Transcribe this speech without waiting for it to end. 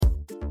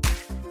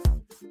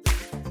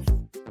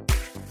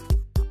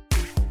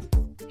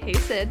Hey,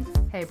 Sid.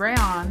 Hey,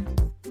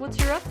 Brayon. What's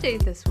your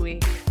update this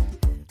week?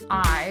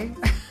 I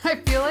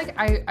feel like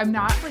I'm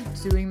not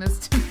like doing this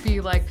to be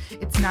like,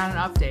 it's not an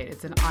update.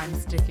 It's an I'm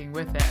sticking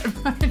with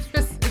it.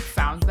 It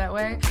sounds that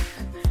way.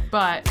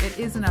 But it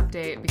is an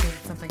update because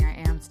it's something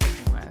I am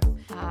sticking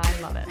with.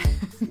 I love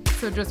it.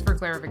 So just for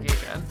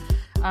clarification,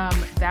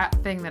 that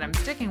thing that I'm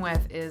sticking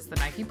with is the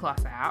Nike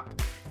Plus app.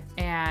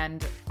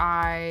 And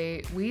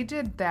we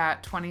did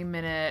that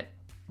 20-minute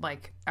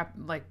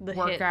The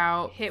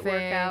workout hit thing.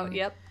 workout.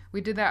 Yep. We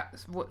did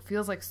that what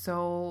feels like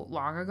so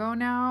long ago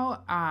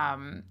now.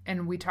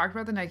 And we talked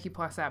about the Nike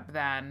Plus app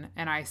then,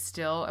 and I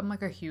still am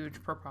like a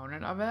huge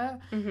proponent of it.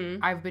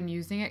 Mm-hmm. I've been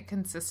using it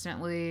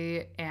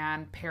consistently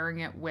and pairing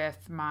it with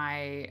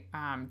my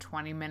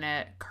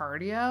 20-minute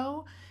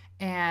cardio.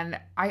 And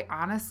I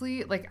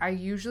honestly, I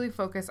usually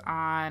focus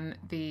on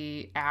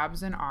the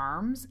abs and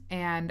arms,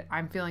 and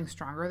I'm feeling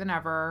stronger than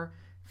ever,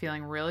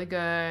 feeling really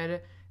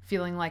good,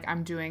 feeling like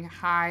I'm doing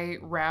high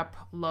rep,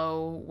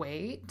 low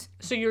weight.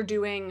 So you're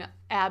doing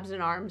abs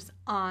and arms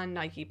on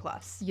Nike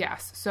Plus.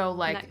 Yes. So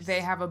Nice. They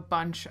have a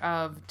bunch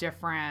of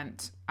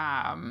different,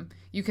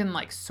 you can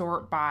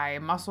sort by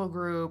muscle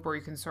group, or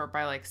you can sort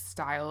by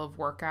style of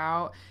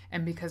workout.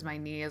 And because my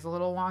knee is a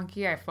little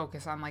wonky, I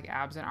focus on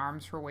abs and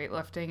arms for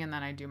weightlifting. And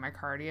then I do my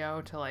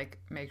cardio to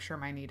make sure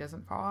my knee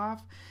doesn't fall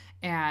off.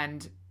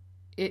 And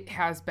it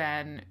has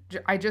been,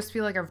 I just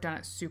feel like I've done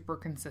it super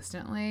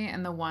consistently.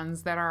 And the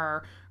ones that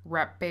are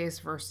rep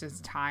based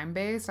versus time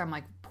based, I'm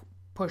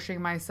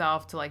pushing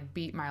myself to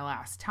beat my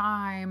last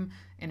time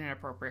in an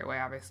appropriate way,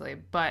 obviously.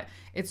 But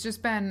it's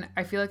just been,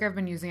 I feel like I've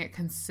been using it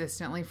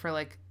consistently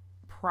for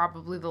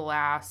probably the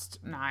last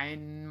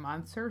 9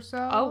 months or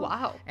so. Oh,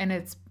 wow. And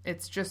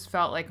it's just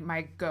felt like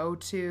my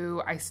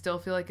go-to. I still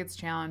feel like it's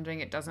challenging.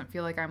 It doesn't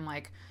feel like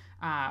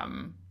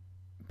I'm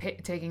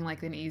taking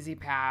an easy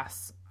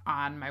pass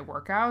on my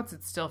workouts.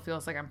 It still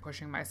feels like I'm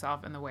pushing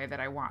myself in the way that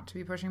I want to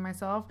be pushing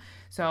myself.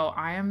 So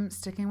I am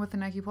sticking with the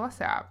Nike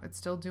Plus app. It's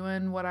still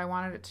doing what I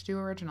wanted it to do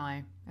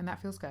originally, and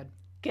that feels good.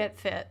 Get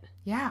fit.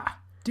 Yeah,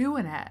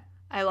 doing it.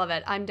 I love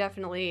it. I'm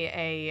definitely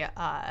a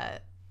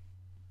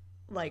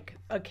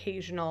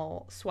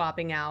occasional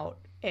swapping out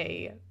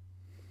a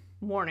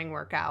morning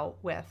workout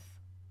with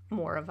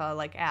more of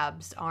a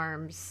abs,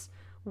 arms,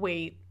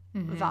 weight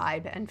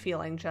vibe, and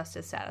feeling just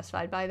as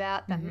satisfied by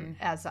that than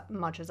as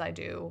much as I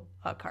do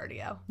a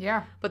cardio.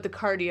 Yeah. But the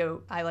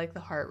cardio, I like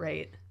the heart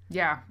rate.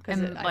 Yeah.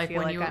 And I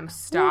feel when you I'm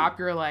stop,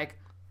 you're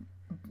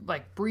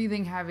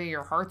breathing heavy,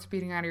 your heart's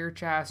beating out of your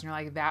chest, and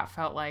you're that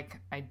felt like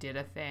I did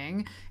a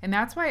thing. And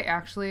that's why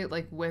actually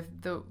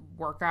with the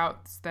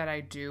workouts that I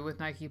do with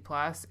Nike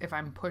Plus, if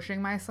I'm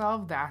pushing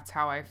myself, that's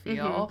how I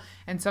feel.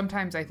 And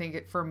sometimes I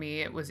think for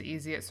me it was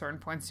easy at certain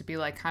points to be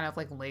kind of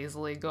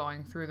lazily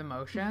going through the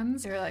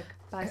motions. You're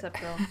bicep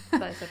curl,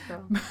 bicep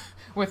curl.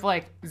 With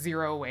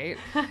zero weight,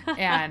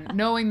 and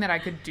knowing that I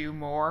could do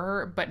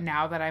more. But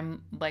now that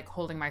I'm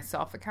holding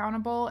myself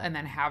accountable and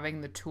then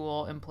having the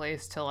tool in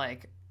place to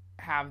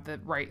have the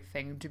right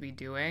thing to be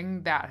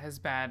doing, that has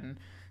been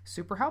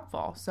super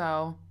helpful.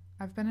 So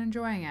I've been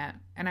enjoying it.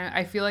 And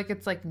I feel like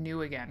it's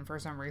new again for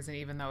some reason,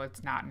 even though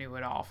it's not new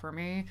at all for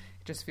me.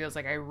 It just feels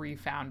like I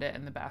refound it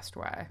in the best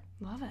way.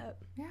 Love it.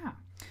 Yeah.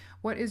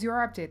 What is your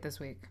update this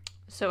week?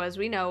 So as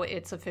we know,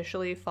 it's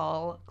officially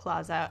fall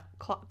closet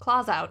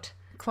Claws out.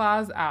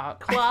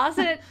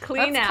 closet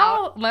clean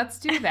out. Let's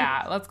do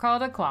that. Let's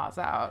call it a claws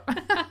out.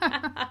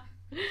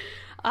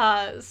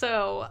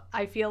 So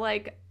I feel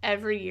like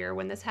every year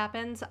when this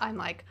happens,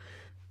 I'm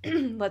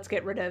let's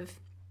get rid of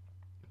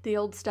the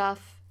old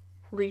stuff,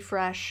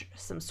 refresh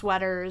some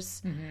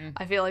sweaters.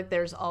 I feel like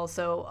there's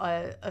also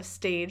a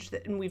stage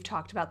that, and we've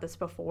talked about this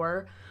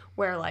before,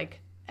 where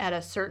at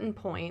a certain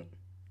point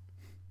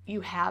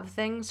you have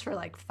things for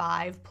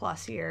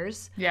 5+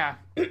 years. Yeah.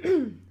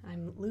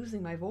 I'm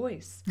losing my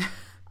voice.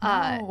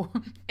 No.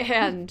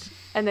 And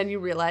then you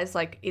realize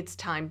it's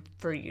time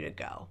for you to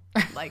go.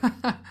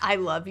 I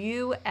love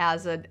you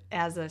as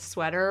a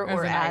sweater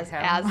or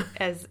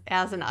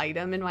as an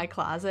item in my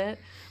closet,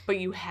 but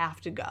you have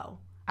to go.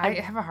 I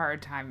have a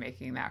hard time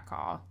making that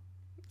call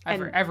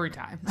every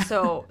time.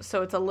 so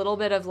it's a little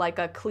bit of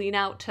a clean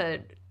out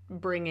to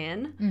bring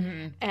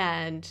in.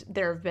 And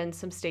there have been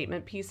some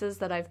statement pieces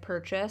that I've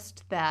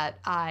purchased that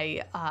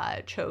I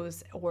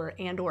chose or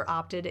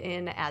opted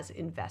in as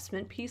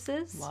investment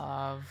pieces.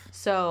 Love.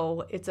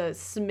 So it's a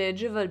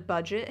smidge of a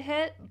budget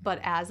hit, but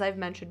as I've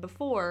mentioned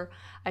before,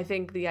 I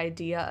think the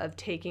idea of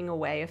taking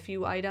away a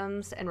few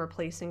items and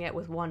replacing it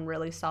with one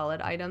really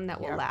solid item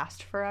that will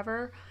last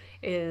forever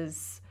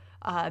is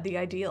the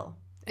ideal.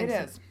 It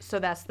is. So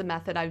that's the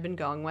method I've been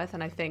going with,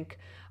 and I think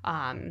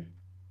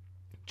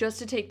just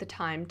to take the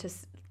time to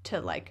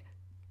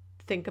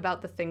think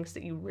about the things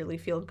that you really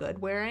feel good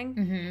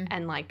wearing,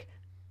 and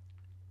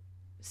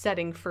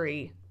setting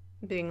free,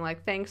 being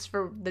thanks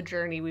for the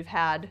journey we've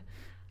had.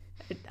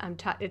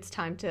 It's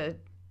time to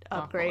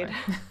upgrade.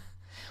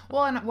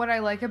 Well, and what I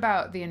like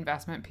about the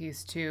investment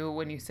piece too,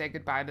 when you say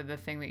goodbye to the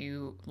thing that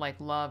you like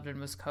loved and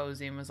was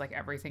cozy and was like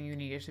everything you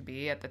needed to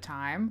be at the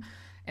time,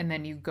 and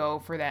then you go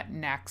for that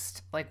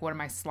next, like, what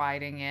am I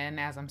sliding in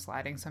as I'm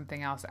sliding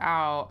something else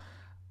out?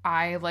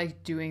 I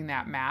like doing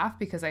that math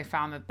because I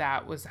found that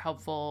that was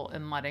helpful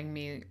in letting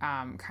me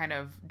kind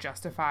of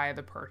justify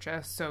the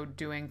purchase. So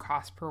doing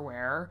cost per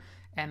wear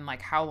and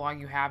like how long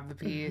you have the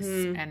piece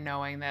and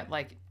knowing that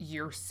like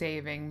you're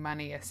saving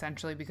money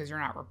essentially because you're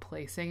not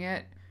replacing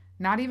it.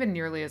 Not even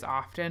nearly as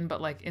often,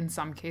 but like in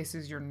some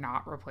cases you're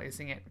not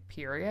replacing it,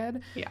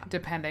 period. Yeah.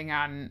 Depending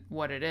on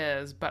what it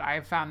is. But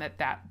I've found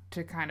that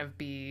to kind of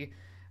be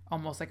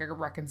almost like a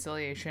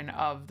reconciliation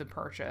of the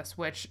purchase,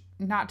 which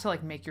not to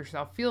like make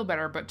yourself feel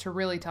better, but to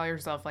really tell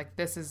yourself like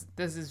this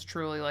is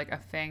truly like a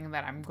thing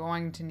that I'm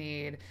going to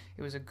need.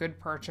 It was a good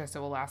purchase. It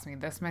will last me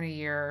this many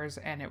years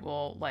and it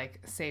will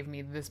like save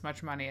me this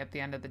much money at the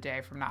end of the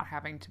day from not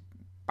having to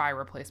buy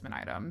replacement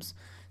items.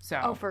 So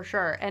Oh, for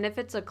sure. And if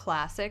it's a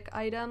classic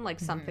item, like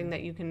something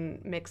that you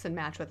can mix and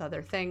match with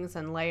other things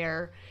and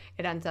layer,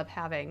 it ends up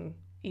having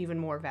even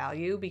more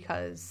value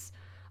because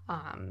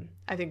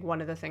I think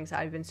one of the things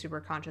I've been super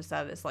conscious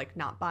of is like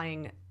not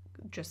buying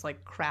just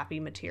like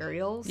crappy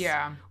materials.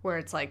 Yeah. Where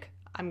it's like,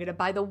 I'm going to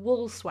buy the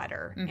wool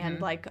sweater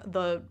and like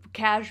the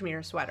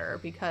cashmere sweater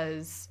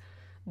because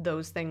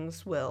those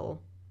things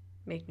will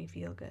make me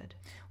feel good.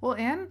 Well,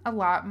 and a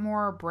lot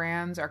more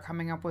brands are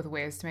coming up with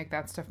ways to make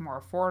that stuff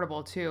more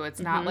affordable too. It's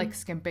not like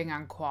skimping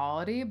on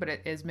quality, but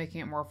it is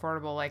making it more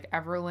affordable. Like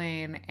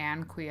Everlane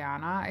and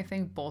Quiana, I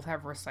think both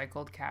have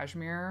recycled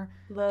cashmere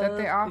that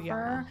they offer.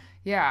 Quiana.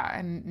 Yeah,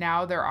 and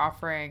now they're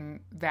offering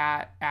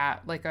that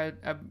at like a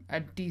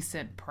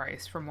decent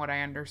price from what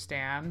I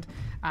understand.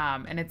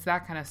 And it's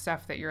that kind of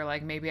stuff that you're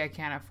like, maybe I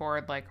can't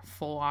afford like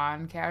full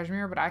on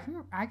cashmere, but I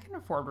can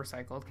afford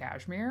recycled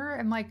cashmere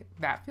and like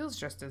that feels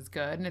just as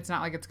good. And it's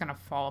not like it's going to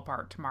fall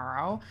apart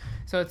tomorrow.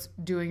 So it's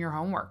doing your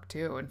homework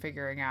too and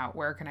figuring out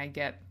where can I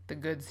get the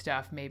good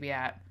stuff maybe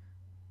at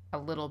a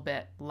little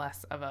bit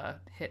less of a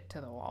hit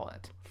to the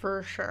wallet.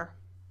 For sure.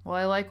 Well,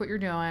 I like what you're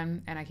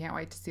doing and I can't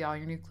wait to see all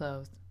your new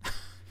clothes.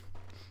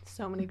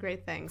 So many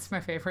great things. It's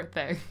my favorite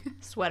thing.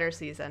 Sweater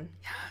season.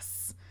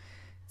 Yes.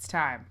 It's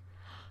time.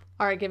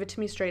 All right, give it to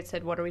me straight,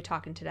 Sid. What are we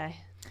talking today?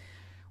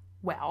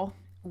 Well,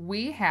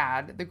 we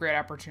had the great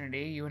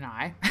opportunity, you and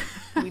I.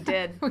 We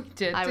did. We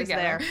did I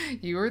together. was there.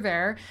 You were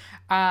there.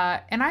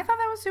 And I thought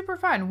that was super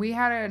fun. We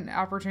had an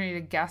opportunity to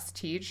guest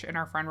teach in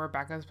our friend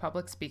Rebecca's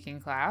public speaking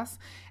class.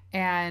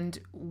 And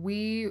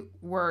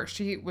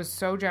she was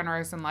so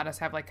generous and let us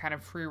have like kind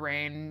of free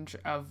range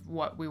of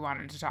what we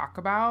wanted to talk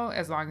about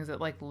as long as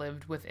it like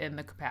lived within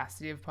the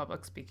capacity of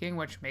public speaking,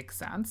 which makes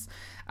sense.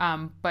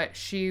 But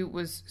she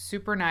was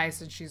super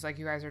nice and she's like,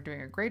 you guys are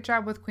doing a great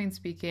job with Queen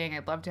Speaking.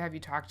 I'd love to have you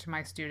talk to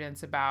my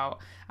students about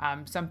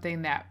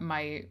something that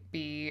might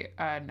be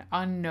an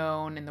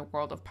unknown in the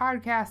world of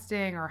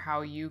podcasting or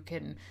how you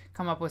can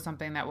come up with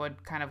something that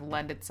would kind of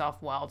lend itself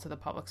well to the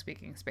public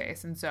speaking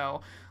space. And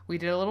so we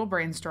did a little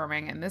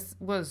brainstorming and this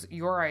was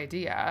your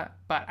idea,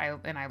 but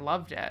I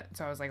loved it.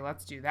 So I was like,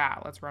 let's do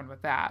that. Let's run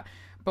with that.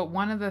 But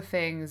one of the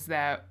things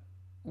that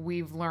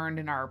we've learned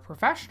in our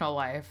professional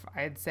life,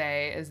 I'd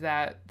say, is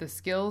that the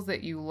skills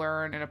that you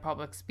learn in a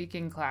public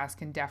speaking class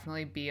can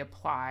definitely be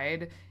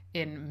applied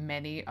in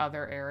many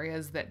other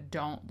areas that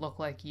don't look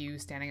like you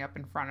standing up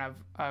in front of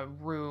a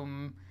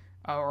room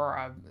or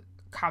a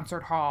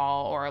concert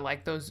hall or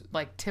like those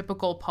like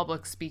typical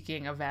public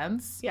speaking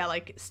events. Yeah,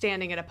 like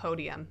standing at a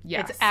podium.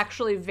 Yes. It's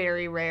actually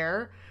very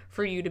rare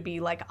for you to be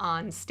like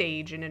on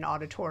stage in an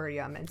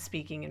auditorium and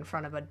speaking in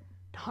front of a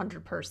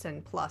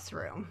 100-person plus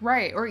room.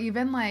 Right. Or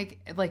even like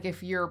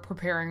if you're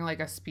preparing like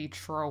a speech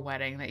for a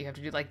wedding that you have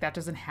to do, like that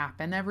doesn't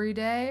happen every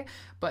day.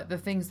 But the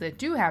things that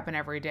do happen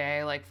every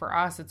day, like for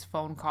us, it's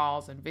phone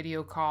calls and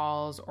video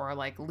calls or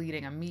like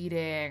leading a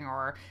meeting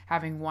or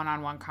having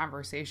one-on-one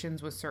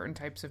conversations with certain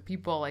types of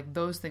people. Like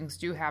those things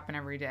do happen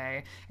every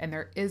day. And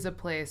there is a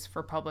place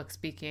for public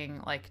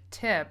speaking like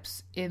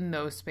tips in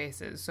those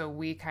spaces. So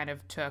we kind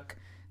of took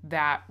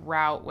that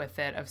route with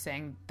it of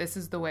saying this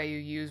is the way you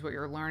use what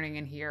you're learning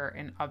in here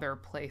in other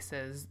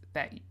places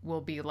that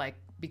will be like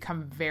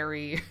become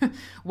very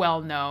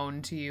well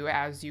known to you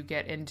as you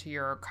get into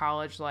your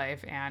college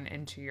life and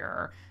into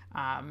your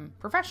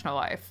professional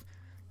life.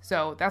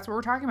 So that's what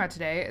we're talking about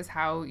today is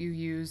how you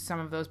use some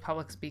of those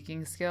public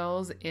speaking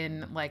skills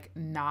in like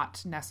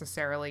not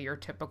necessarily your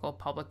typical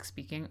public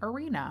speaking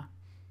arena.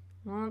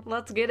 Well,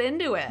 let's get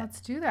into it. Let's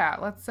do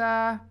that. Let's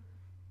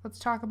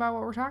talk about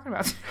what we're talking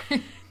about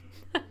today.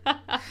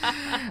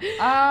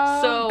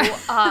 So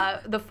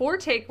the 4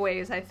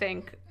 takeaways I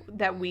think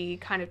that we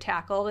kind of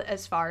tackled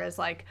as far as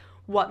like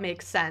what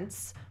makes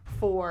sense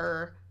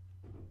for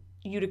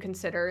you to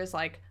consider is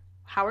like,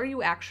 how are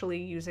you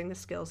actually using the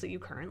skills that you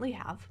currently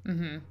have?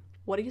 Mm-hmm.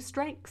 What are your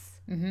strengths?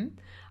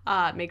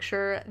 Mm-hmm. Make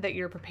sure that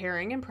you're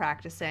preparing and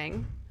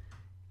practicing,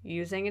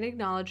 using and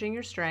acknowledging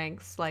your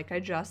strengths, like I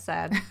just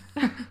said.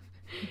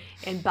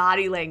 And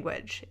body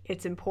language.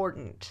 It's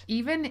important.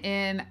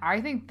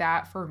 I think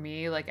that for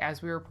me, like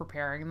as we were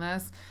preparing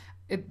this,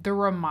 the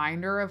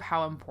reminder of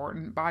how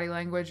important body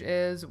language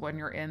is when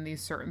you're in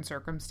these certain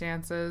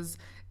circumstances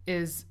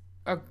is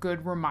a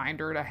good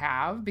reminder to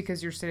have,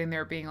 because you're sitting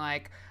there being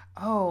like,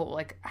 oh,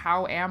 like,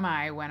 how am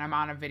I when I'm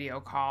on a video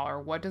call?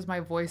 Or what does my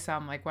voice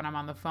sound like when I'm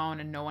on the phone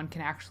and no one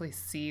can actually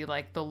see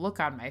like the look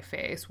on my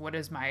face? What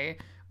is my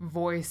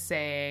voice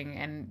saying?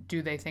 And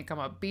do they think I'm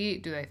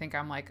upbeat? Do they think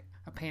I'm like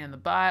a pain in the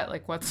butt?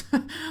 Like, what's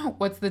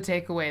the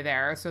takeaway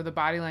there? So the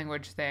body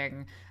language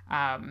thing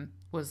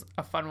was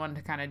a fun one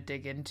to kind of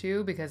dig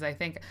into, because I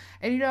think,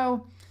 and you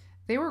know,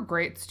 they were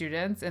great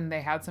students and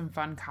they had some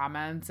fun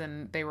comments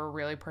and they were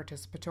really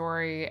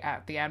participatory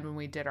at the end when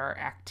we did our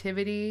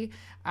activity.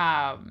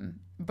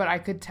 But I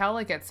could tell,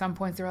 like, at some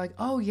points they were like,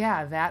 oh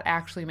yeah, that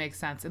actually makes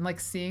sense. And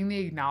like seeing the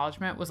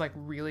acknowledgement was like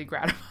really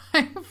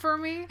gratifying for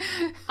me.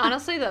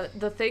 Honestly,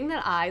 the thing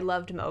that I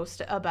loved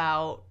most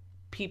about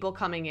people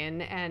coming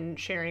in and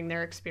sharing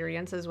their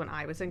experiences when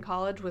I was in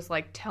college was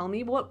like, tell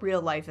me what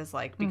real life is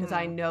like, because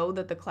I know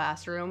that the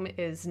classroom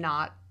is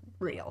not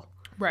real.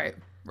 Right.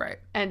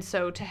 And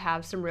so to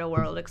have some real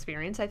world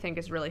experience, I think,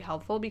 is really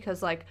helpful,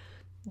 because like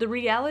the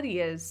reality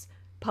is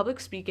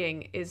public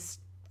speaking is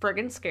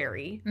friggin'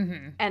 scary,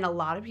 and a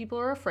lot of people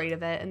are afraid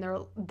of it,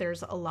 and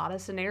there's a lot of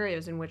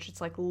scenarios in which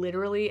it's like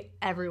literally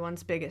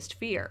everyone's biggest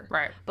fear.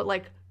 Right. But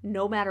like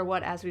no matter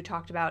what, as we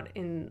talked about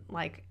in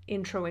like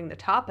introing the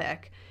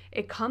topic,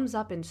 it comes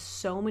up in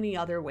so many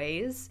other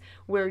ways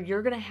where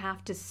you're going to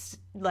have to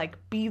like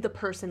be the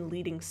person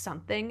leading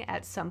something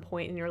at some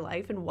point in your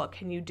life, and what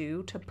can you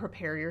do to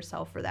prepare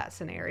yourself for that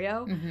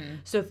scenario.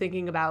 So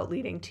thinking about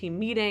leading team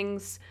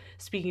meetings,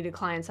 speaking to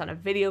clients on a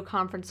video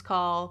conference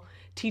call,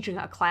 teaching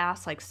a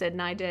class like Sid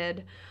and I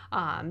did,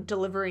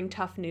 delivering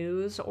tough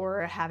news,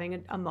 or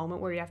having a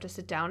moment where you have to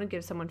sit down and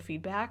give someone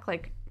feedback,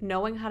 like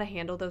knowing how to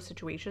handle those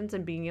situations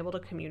and being able to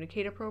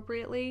communicate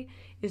appropriately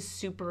is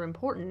super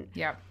important.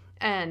 Yeah.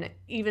 And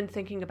even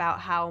thinking about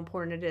how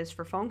important it is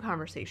for phone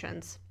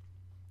conversations.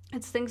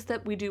 It's things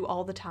that we do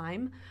all the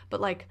time, but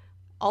like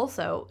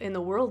also in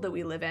the world that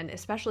we live in,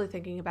 especially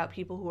thinking about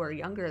people who are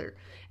younger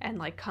and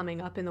like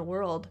coming up in the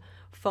world,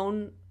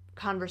 phone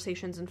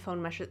conversations and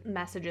phone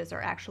messages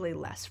are actually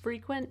less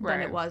frequent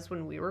than it was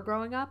when we were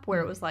growing up,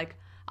 where it was like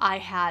I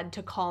had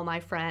to call my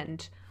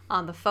friend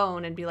on the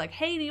phone and be like,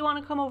 hey, do you want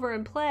to come over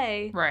and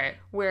play? Right.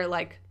 Where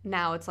like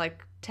now it's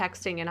like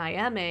texting and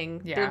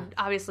IMing. Yeah. There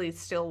obviously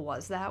still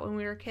was that when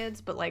we were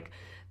kids, but like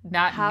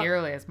not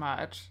nearly as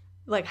much.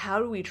 Like, how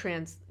do we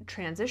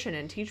transition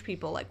and teach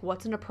people like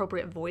what's an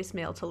appropriate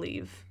voicemail to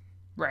leave?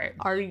 Right.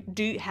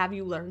 Have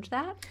you learned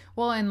that?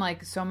 Well, and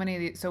like so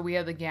we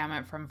had the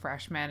gamut from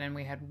freshmen and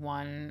we had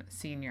one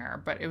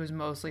senior, but it was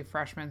mostly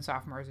freshmen,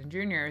 sophomores, and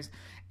juniors.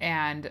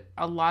 And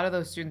a lot of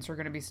those students are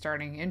going to be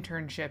starting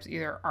internships,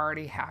 either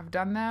already have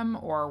done them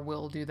or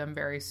will do them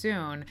very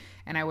soon.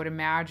 And I would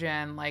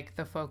imagine like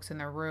the folks in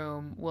the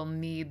room will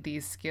need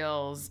these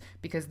skills,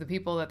 because the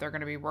people that they're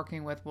going to be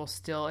working with will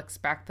still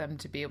expect them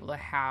to be able to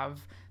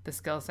have the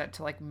skill set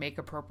to like make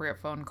appropriate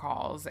phone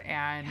calls.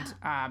 And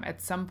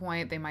at some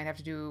point they might have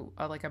to do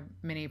a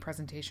mini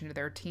presentation to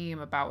their team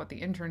about what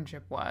the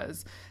internship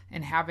was,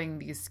 and having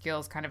these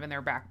skills kind of in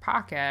their back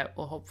pocket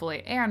will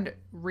hopefully, and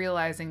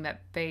realizing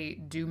that they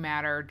do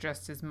matter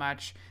just as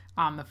much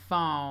on the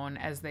phone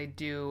as they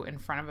do in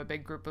front of a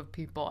big group of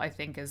people, I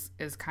think is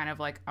kind of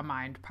like a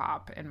mind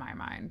pop in my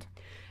mind.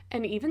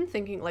 And even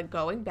thinking, like,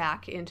 going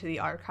back into the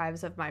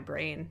archives of my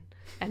brain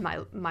and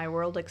my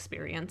world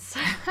experience.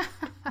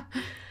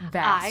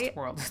 Vast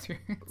world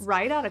experience.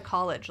 Right out of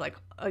college, like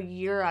a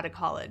year out of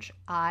college,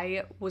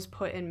 I was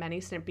put in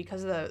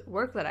because of the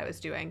work that I was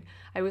doing,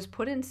 I was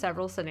put in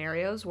several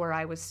scenarios where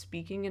I was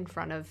speaking in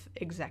front of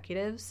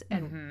executives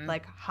and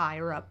like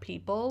higher up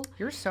people.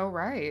 You're so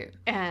right.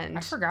 And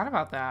I forgot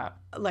about that.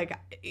 Like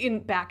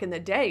back in the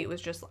day, it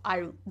was just,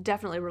 I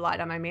definitely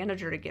relied on my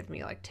manager to give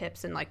me like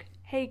tips and like,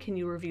 hey, can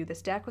you review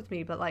this deck with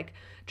me? But like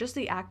just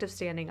the act of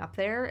standing up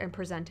there and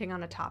presenting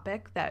on a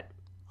topic that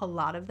a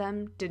lot of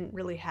them didn't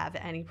really have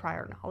any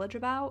prior knowledge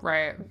about,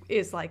 right,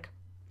 is like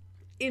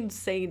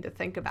insane to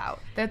think about.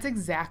 That's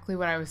exactly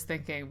what I was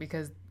thinking,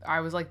 because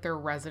I was like their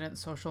resident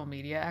social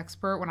media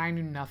expert when I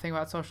knew nothing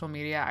about social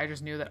media. I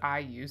just knew that I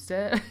used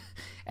it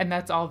and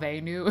that's all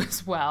they knew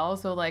as well.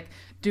 So like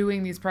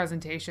doing these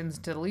presentations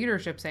to the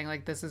leadership saying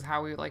like, this is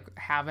how we like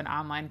have an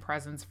online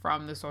presence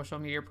from the social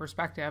media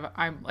perspective.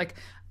 I'm like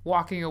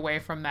walking away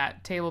from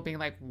that table being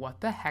like, what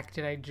the heck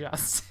did I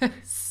just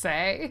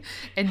say?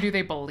 And do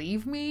they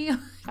believe me?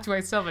 Do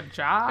I still have a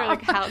job? Or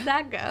like, how'd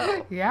that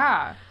go?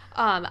 Yeah.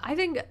 I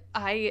think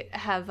I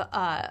have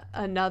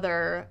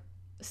another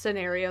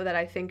scenario that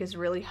I think is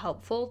really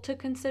helpful to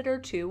consider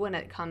too when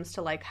it comes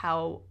to like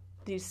how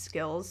these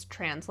skills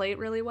translate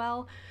really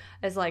well,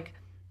 is like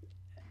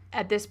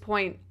at this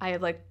point I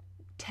have like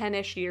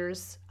 10-ish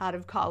years out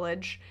of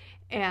college,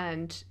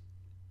 and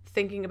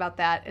thinking about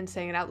that and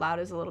saying it out loud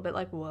is a little bit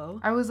like, whoa.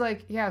 I was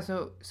like, yeah,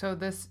 so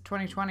this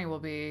 2020 will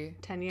be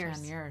 10 years.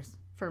 10 years.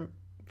 For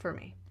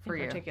me. For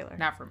in you. Particular.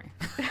 Not for me.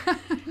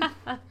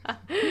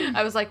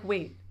 I was like,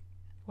 wait,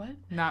 what?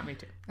 Not me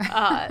too.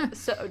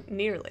 So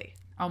nearly.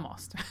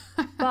 Almost.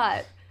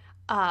 But,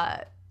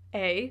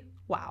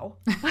 wow.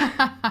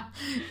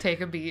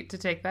 Take a beat to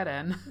take that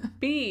in.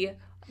 B,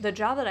 the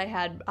job that I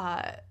had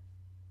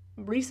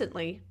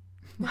recently,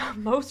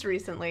 most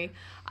recently,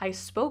 I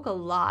spoke a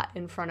lot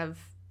in front of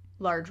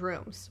large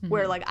rooms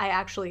where like I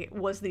actually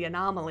was the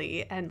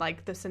anomaly, and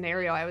like the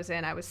scenario I was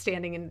in, I was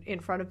standing in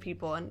front of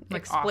people and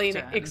like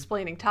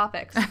explaining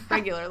topics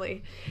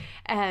regularly.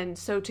 And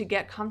so to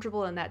get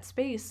comfortable in that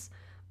space,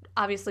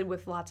 obviously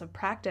with lots of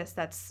practice,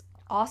 that's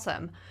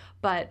awesome.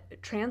 But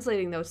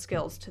translating those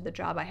skills to the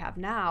job I have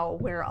now,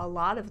 where a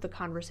lot of the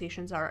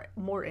conversations are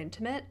more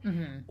intimate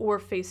or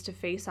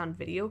face-to-face on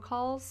video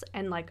calls,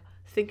 and like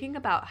thinking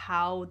about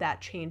how that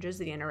changes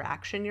the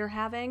interaction you're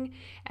having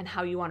and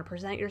how you want to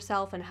present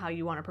yourself and how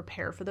you want to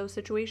prepare for those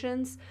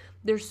situations.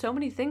 There's so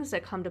many things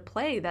that come to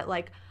play that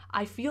like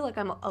I feel like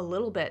I'm a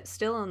little bit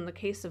still in the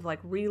case of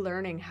like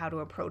relearning how to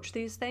approach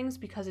these things,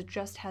 because it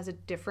just has a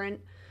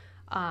different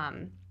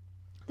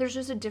there's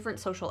just a different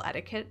social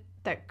etiquette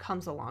that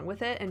comes along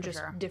with it, and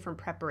just different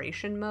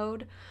preparation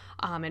mode,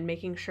 and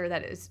making sure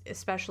that is,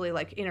 especially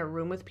like in a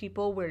room with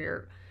people where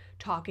you're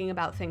talking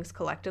about things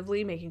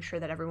collectively, making sure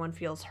that everyone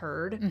feels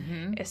heard,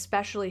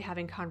 especially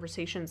having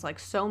conversations like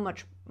so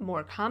much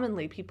more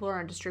commonly, people are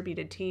on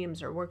distributed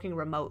teams or working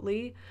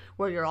remotely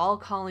where you're all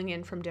calling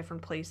in from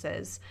different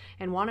places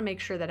and want to make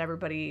sure that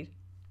everybody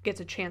gets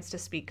a chance to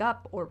speak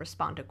up or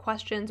respond to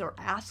questions or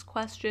ask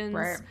questions.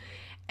 Right.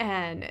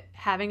 And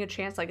having a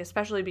chance, like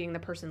especially being the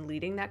person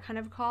leading that kind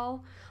of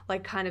call,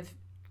 like kind of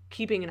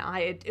keeping an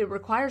eye, it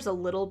requires a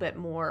little bit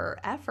more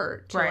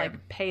effort to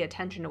like pay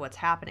attention to what's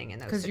happening in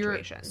those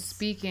situations. Because you're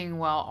speaking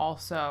while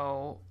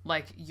also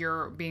like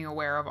you're being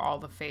aware of all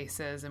the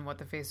faces and what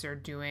the faces are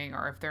doing,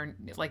 or if there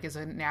like is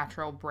a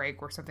natural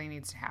break where something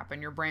needs to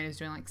happen. Your brain is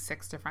doing like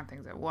 6 different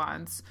things at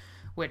once,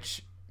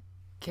 which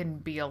can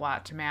be a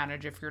lot to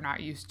manage if you're not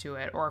used to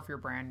it or if you're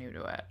brand new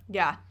to it.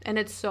 Yeah, and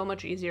it's so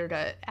much easier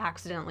to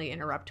accidentally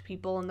interrupt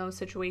people in those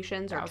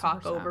situations, or 1,000%.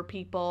 talk over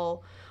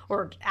people,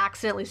 or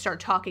accidentally start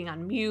talking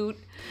on mute.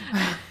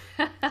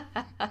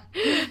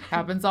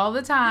 Happens all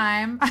the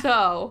time.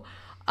 So,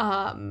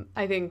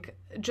 I think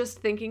just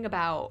thinking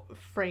about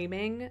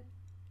framing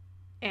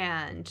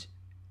and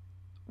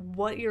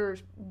what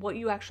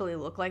you actually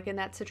look like in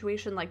that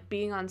situation, like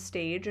being on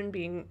stage and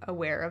being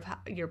aware of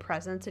your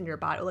presence and your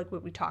body, like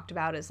what we talked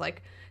about is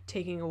like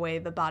taking away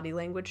the body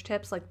language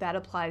tips, like that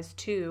applies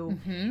too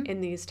in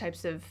these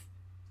types of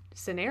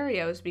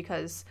scenarios,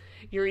 because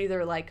you're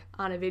either like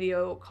on a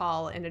video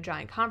call in a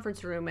giant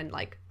conference room and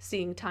like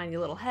seeing tiny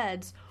little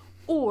heads,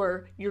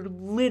 or you're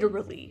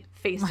literally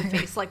face to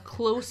face, like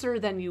closer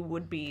than you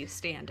would be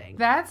standing.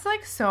 That's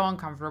like so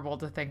uncomfortable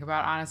to think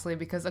about, honestly,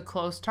 because a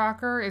close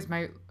talker is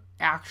my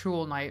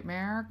actual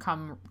nightmare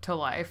come to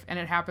life, and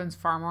it happens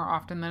far more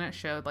often than it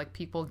should. Like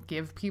people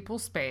give people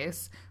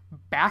space,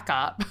 back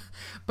up.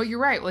 But you're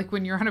right, like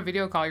when you're on a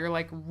video call, you're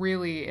like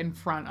really in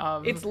front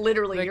of it's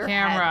literally the your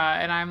camera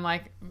head. And I'm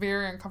like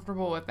very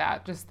uncomfortable with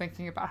that, just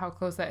thinking about how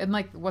close that, and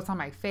like what's on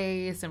my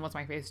face and what's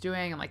my face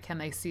doing, and like can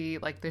they see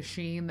like the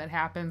sheen that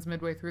happens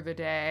midway through the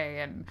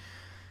day, and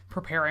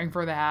preparing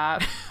for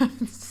that.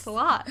 It's a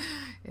lot.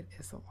 It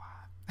is a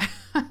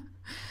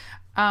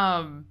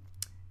lot.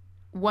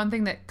 One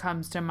thing that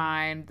comes to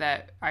mind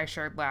that I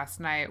shared last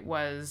night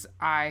was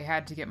I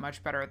had to get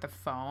much better at the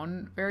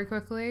phone very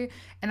quickly.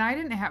 And I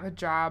didn't have a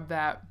job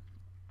that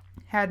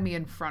had me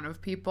in front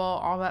of people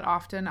all that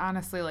often,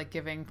 honestly, like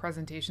giving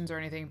presentations or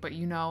anything. But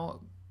you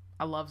know,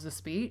 I love the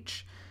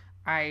speech.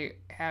 I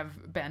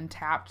have been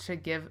tapped to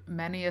give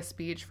many a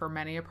speech for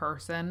many a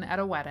person at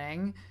a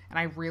wedding, and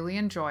I really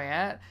enjoy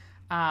it.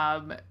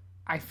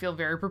 I feel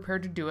very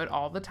prepared to do it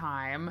all the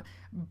time,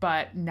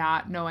 but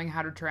not knowing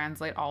how to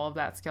translate all of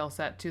that skill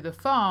set to the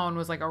phone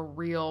was like a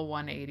real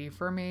 180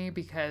 for me,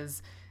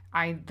 because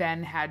I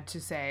then had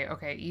to say,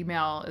 okay,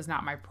 email is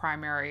not my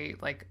primary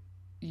like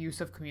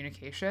use of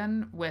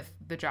communication with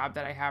the job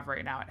that I have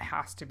right now. It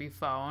has to be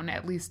phone.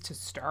 At least to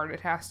start, it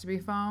has to be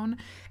phone.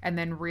 And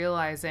then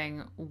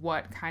realizing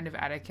what kind of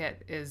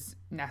etiquette is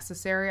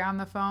necessary on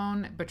the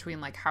phone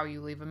between like how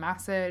you leave a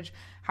message,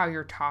 how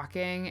you're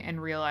talking,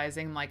 and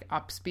realizing like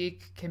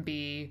upspeak can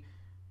be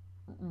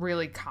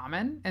really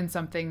common and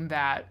something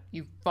that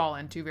you fall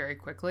into very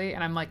quickly.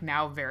 And I'm like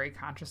now very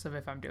conscious of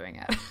if I'm doing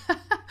it.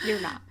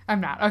 You're not. I'm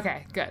not.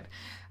 Okay, good.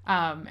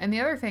 And the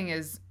other thing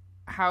is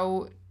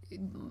how,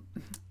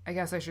 I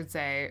guess I should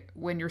say,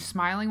 when you're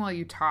smiling while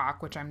you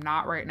talk, which I'm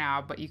not right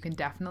now, but you can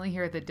definitely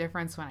hear the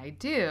difference when I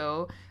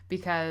do,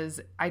 because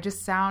I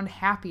just sound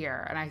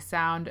happier and I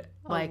sound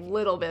like a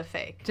little bit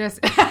fake. Just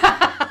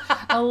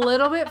a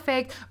little bit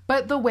fake,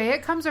 but the way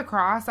it comes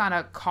across on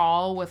a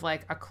call with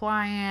like a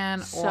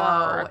client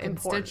or a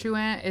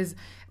constituent is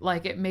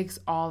like, it makes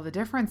all the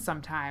difference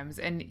sometimes.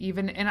 And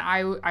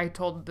I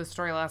told the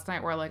story last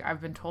night where like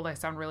I've been told I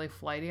sound really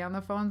flighty on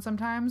the phone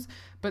sometimes,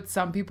 but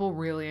some people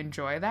really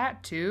enjoy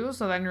that too.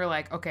 So then you're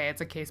like, okay,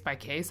 it's a case by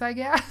case, I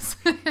guess.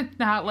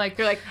 Not like,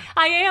 you're like,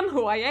 I am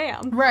who I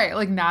am. Right.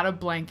 Like not a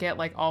blanket,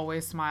 like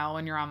always smile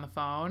when you're on the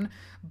phone,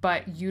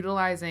 but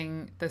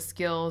utilizing the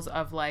skills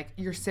of like,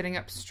 you're sitting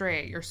up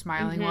straight, you're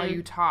smiling while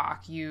you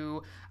talk,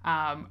 you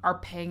are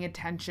paying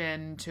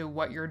attention to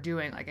what you're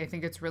doing. Like, I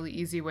think it's really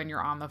easy when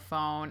you're on the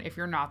phone, if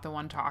you're not the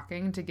one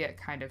talking, to get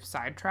kind of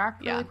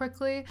sidetracked really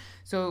quickly.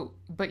 So,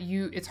 but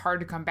it's hard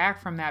to come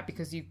back from that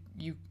because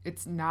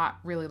it's not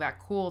really that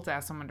cool to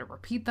ask someone to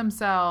repeat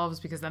themselves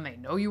because then they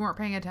know you weren't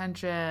paying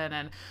attention.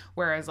 And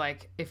whereas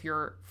like if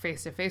you're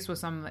face to face with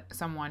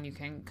someone, you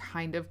can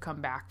kind of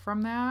come back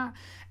from that.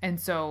 And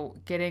so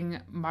getting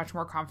much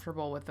more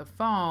comfortable with the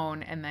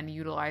phone and then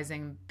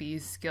utilizing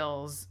these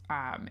skills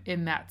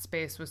in that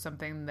space was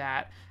something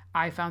that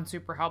I found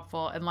super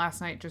helpful. And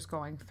last night, just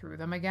going through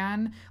them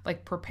again,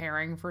 like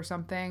preparing for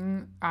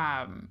something,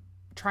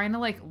 trying to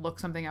like look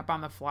something up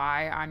on the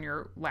fly on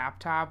your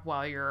laptop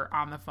while you're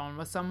on the phone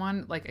with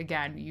someone. Like,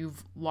 again,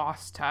 you've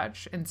lost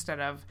touch instead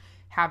of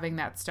having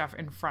that stuff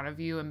in front of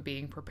you and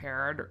being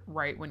prepared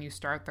right when you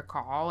start the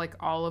call. Like,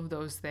 all of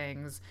those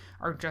things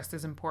are just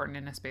as important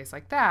in a space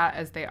like that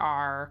as they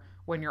are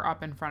when you're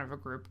up in front of a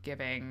group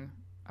giving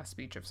a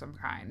speech of some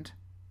kind.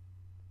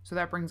 So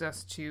that brings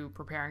us to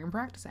preparing and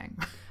practicing.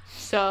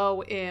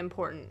 So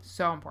important.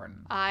 So important.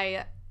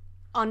 I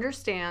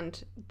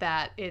understand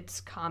that it's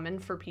common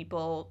for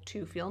people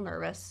to feel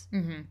nervous.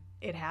 Mm-hmm.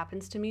 It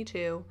happens to me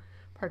too,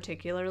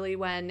 particularly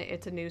when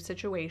it's a new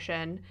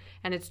situation,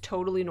 and it's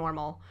totally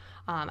normal.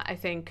 I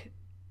think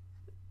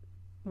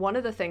one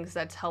of the things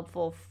that's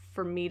helpful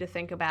for me to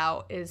think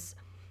about is,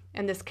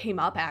 and this came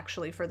up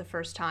actually for the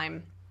first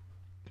time,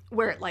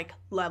 where it like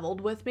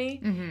leveled with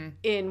me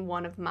in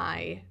one of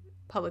my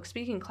public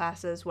speaking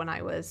classes when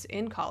I was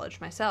in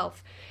college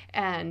myself,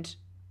 and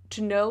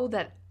to know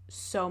that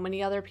so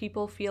many other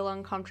people feel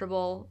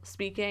uncomfortable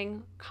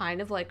speaking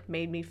kind of like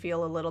made me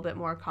feel a little bit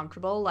more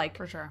comfortable. Like,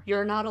 for sure,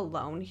 you're not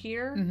alone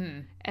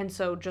here. And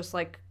so just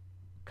like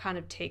kind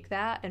of take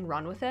that and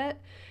run with it.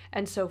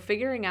 And so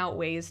figuring out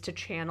ways to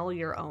channel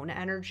your own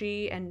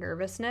energy and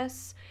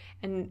nervousness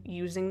and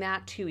using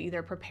that to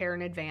either prepare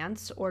in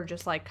advance or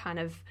just like kind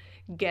of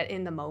get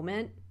in the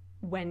moment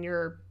when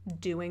you're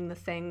doing the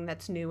thing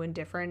that's new and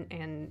different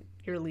and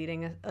you're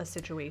leading a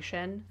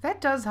situation.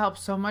 That does help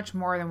so much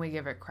more than we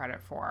give it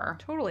credit for.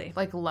 Totally.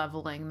 Like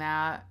leveling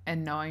that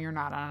and knowing you're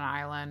not on an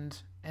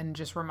island and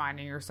just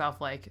reminding yourself,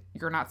 like,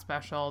 you're not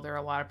special. There are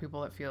a lot of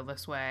people that feel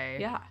this way.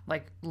 Yeah.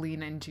 Like,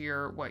 lean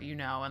into what you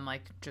know and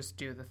like just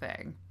do the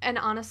thing. And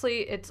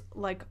honestly, it's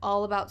like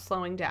all about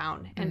slowing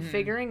down and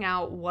figuring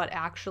out what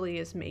actually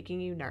is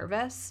making you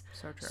nervous.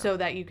 So true. So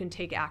that you can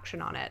take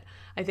action on it.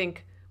 I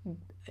think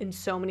in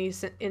so many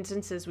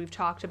instances we've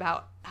talked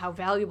about how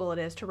valuable it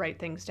is to write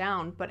things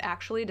down, but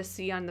actually to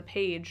see on the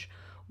page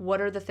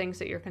what are the things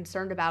that you're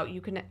concerned about.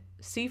 You can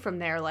see from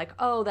there like,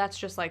 oh, that's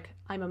just like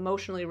I'm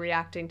emotionally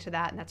reacting to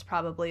that, and that's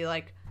probably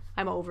like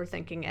I'm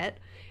overthinking it,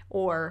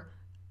 or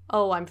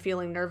oh, I'm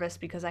feeling nervous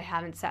because I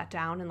haven't sat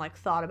down and like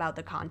thought about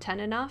the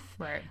content enough.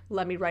 Right.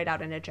 Let me write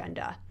out an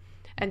agenda.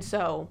 And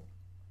so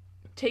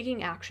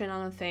taking action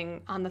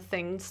on the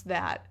things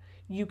that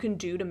you can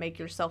do to make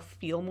yourself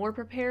feel more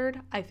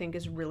prepared, I think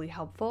is really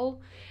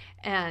helpful.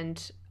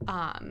 And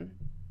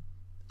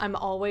I'm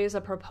always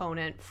a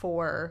proponent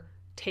for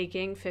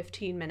taking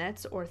 15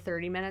 minutes or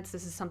 30 minutes.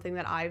 This is something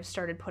that I've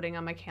started putting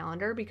on my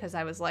calendar because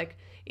I was like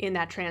in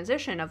that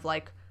transition of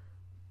like,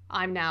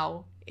 I'm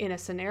now in a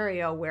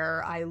scenario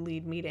where I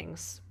lead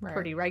meetings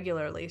pretty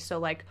regularly. So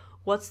like,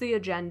 what's the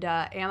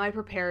agenda? Am I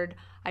prepared?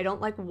 I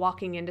don't like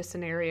walking into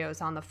scenarios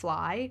on the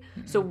fly.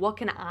 So what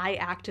can I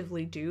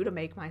actively do to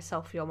make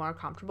myself feel more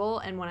comfortable?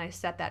 And when I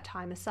set that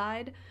time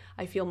aside,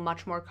 I feel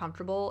much more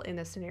comfortable in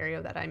the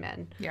scenario that I'm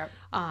in. Yep.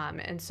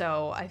 And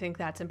so I think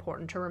that's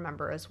important to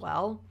remember as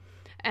well.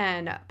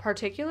 And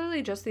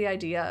particularly just the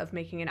idea of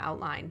making an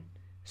outline.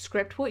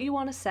 Script what you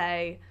want to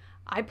say.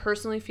 I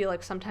personally feel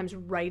like sometimes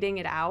writing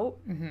it out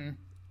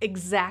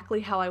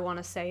exactly how I want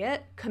to say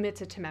it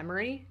commits it to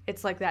memory.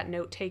 It's like that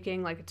note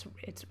taking, like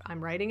it's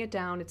I'm writing it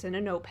down, it's in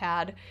a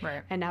notepad,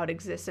 right, and now it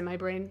exists in my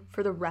brain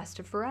for the rest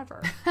of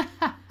forever.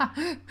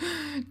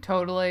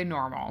 Totally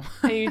normal.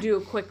 And you do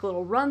a quick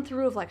little run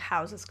through of like,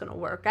 how's this going to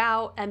work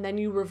out? And then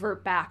you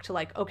revert back to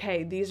like,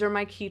 okay, these are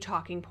my key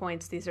talking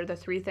points. These are the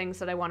 3 things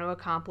that I want to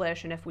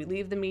accomplish. And if we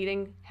leave the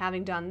meeting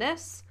having done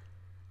this,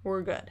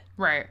 we're good.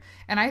 Right.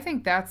 And I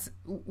think that's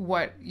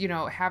what,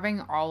 having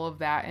all of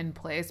that in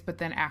place, but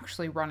then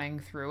actually running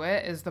through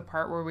it is the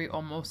part where we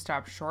almost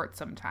stop short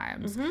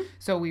sometimes.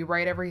 So we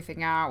write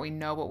everything out. We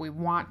know what we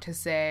want to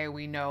say.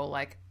 We know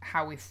like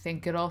how we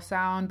think it'll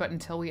sound, but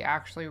until we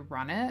actually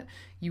run it,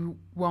 you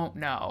won't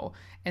know.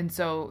 And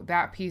so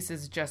that piece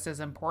is just as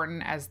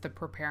important as the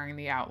preparing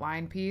the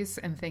outline piece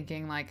and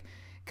thinking like,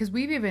 because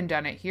we've even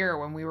done it here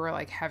when we were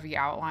like heavy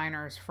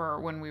outliners for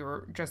when we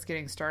were just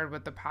getting started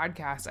with the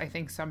podcast. I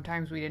think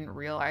sometimes we didn't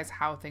realize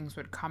how things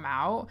would come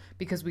out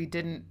because we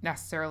didn't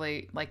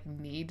necessarily like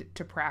need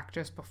to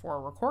practice before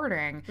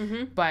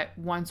recording. But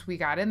once we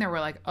got in there,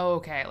 we're like, oh,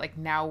 okay, like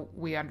now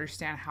we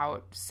understand how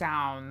it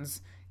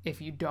sounds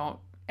if you don't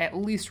at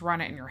least run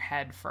it in your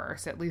head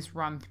first, at least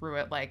run through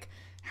it like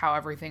how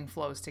everything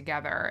flows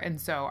together. And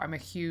so I'm a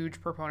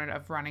huge proponent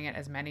of running it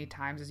as many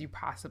times as you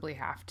possibly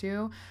have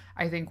to.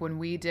 I think when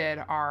we did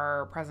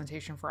our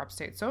presentation for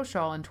Upstate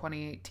Social in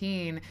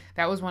 2018,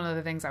 that was one of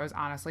the things I was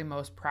honestly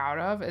most proud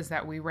of, is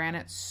that we ran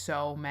it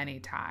so many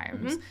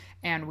times.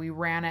 And we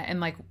ran it, and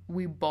like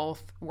we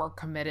both were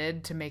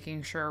committed to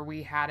making sure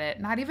we had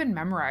it not even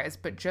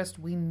memorized, but just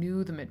we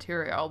knew the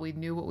material. We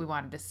knew what we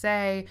wanted to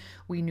say.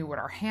 We knew what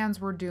our hands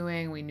were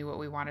doing. We knew what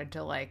we wanted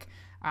to like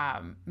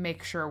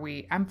make sure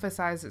we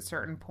emphasize at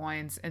certain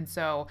points. And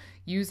so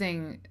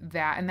using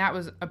that, and that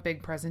was a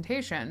big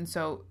presentation.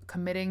 So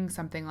committing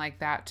something like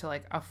that to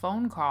like a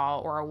phone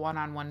call or a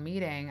one-on-one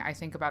meeting, I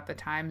think about the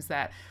times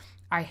that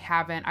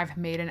I've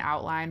made an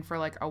outline for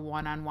like a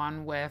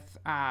one-on-one with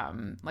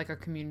like a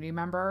community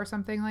member or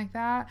something like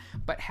that,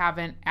 but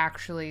haven't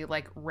actually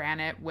like ran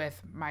it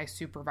with my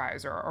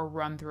supervisor or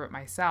run through it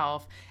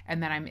myself.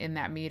 And then I'm in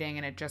that meeting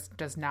and it just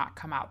does not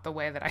come out the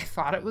way that I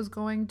thought it was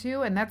going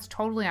to. And that's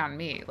totally on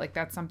me. Like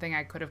that's something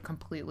I could have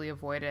completely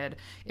avoided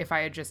if I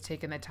had just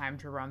taken the time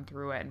to run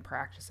through it and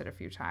practice it a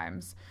few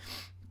times.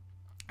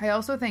 I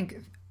also think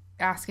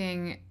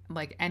asking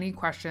like any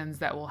questions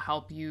that will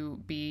help you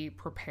be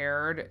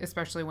prepared,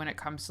 especially when it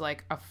comes to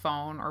like a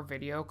phone or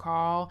video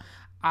call.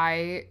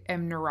 I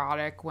am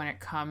neurotic when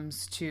it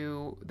comes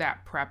to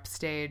that prep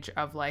stage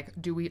of like,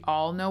 do we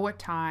all know what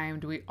time?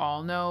 Do we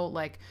all know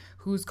like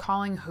who's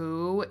calling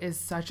who? Is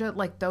such a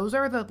like, those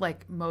are the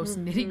like most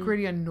nitty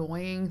gritty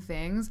annoying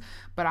things.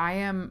 But I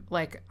am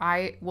like,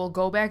 I will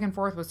go back and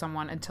forth with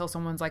someone until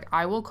someone's like,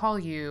 I will call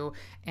you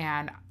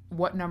and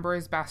what number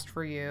is best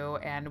for you,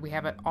 and we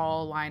have it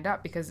all lined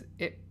up. Because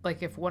it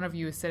like if one of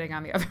you is sitting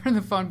on the other end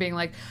of the phone being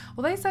like,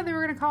 well, they said they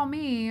were going to call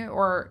me,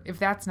 or if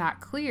that's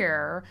not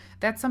clear,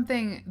 that's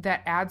something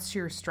that adds to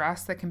your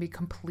stress that can be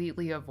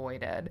completely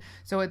avoided.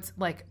 So it's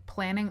like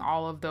planning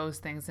all of those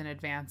things in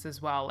advance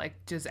as well.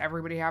 Like, does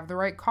everybody have the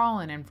right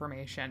call-in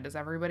information? Does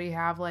everybody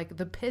have like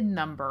the PIN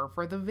number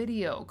for the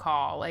video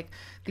call? Like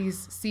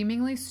these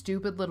seemingly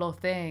stupid little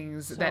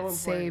things so that important.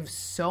 Save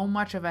so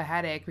much of a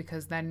headache,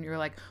 because then you're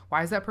like,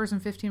 why is that person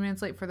 15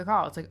 minutes late for the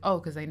call? It's like, oh,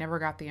 because they never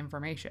got the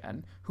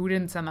information. Who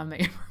didn't send them the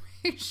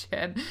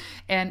information?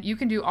 And you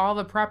can do all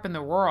the prep in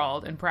the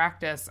world and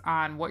practice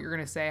on what you're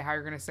going to say, how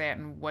you're going to say it,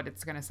 and what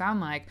it's going to sound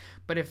like.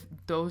 But if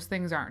those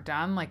things aren't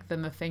done, like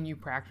then the thing you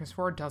practice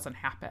for doesn't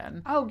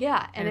happen. Oh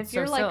yeah. And if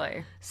you're so like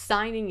silly.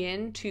 Signing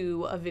in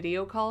to a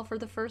video call for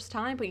the first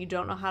time, but you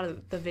don't know how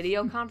to the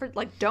video conference,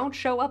 like don't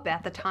show up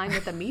at the time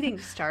that the meeting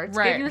starts.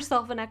 Right. Give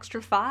yourself an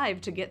extra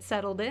 5 to get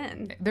settled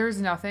in. There's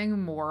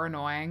nothing more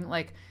annoying.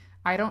 Like,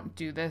 I don't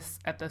do this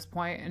at this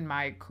point in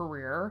my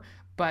career,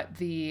 but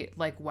the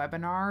like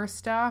webinar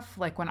stuff,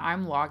 like when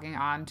I'm logging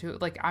on to,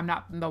 like I'm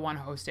not the one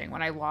hosting,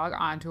 when I log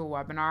on to a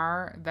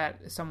webinar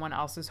that someone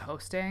else is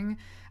hosting,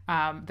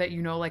 that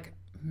like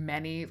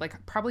many,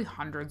 like probably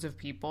hundreds of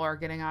people are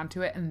getting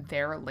onto it and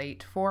they're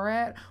late for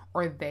it,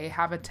 or they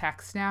have a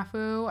tech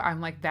snafu, I'm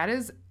like, that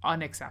is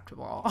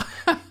unacceptable.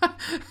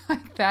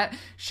 Like that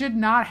should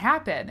not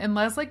happen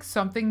unless like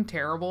something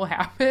terrible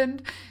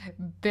happened.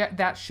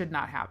 That should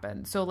not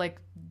happen. So like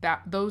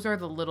those are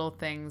the little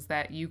things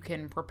that you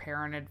can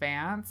prepare in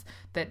advance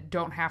that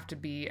don't have to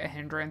be a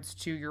hindrance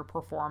to your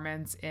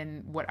performance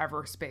in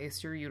whatever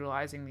space you're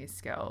utilizing these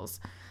skills.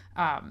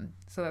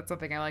 So that's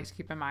something I like to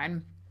keep in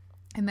mind.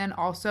 And then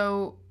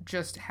also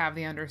just have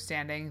the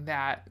understanding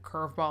that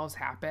curveballs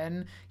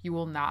happen. You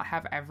will not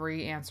have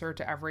every answer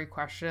to every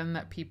question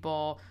that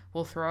people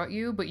will throw at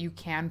you, but you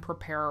can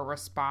prepare a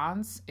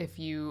response if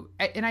you,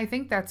 and I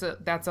think that's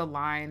a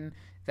line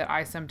that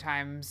I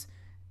sometimes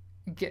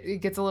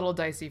it gets a little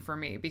dicey for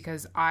me,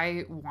 because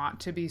I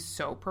want to be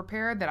so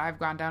prepared that I've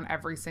gone down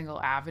every single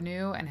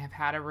avenue and have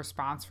had a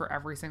response for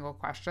every single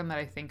question that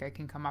I think I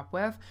can come up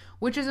with,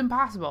 which is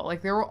impossible.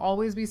 Like there will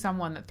always be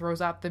someone that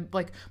throws out the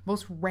like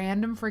most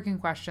random freaking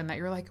question that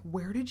you're like,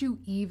 where did you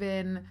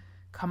even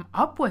come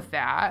up with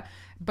that?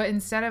 But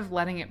instead of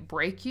letting it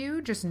break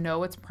you, just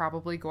know it's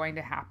probably going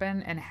to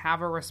happen and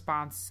have a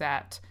response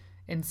set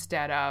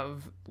instead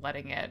of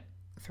letting it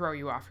throw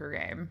you off your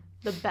game.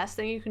 The best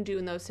thing you can do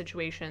in those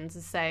situations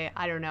is say,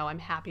 I don't know, I'm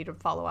happy to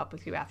follow up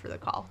with you after the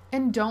call.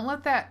 And don't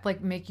let that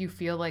like make you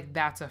feel like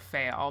that's a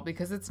fail,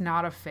 because it's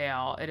not a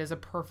fail. It is a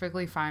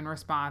perfectly fine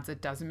response.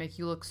 It doesn't make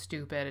you look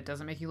stupid. It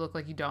doesn't make you look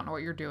like you don't know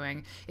what you're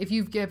doing. If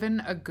you've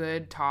given a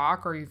good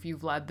talk, or if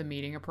you've led the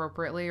meeting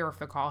appropriately, or if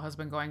the call has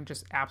been going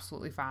just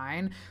absolutely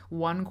fine,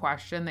 one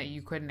question that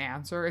you couldn't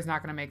answer is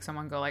not going to make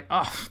someone go like,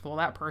 oh, well,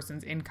 that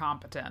person's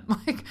incompetent.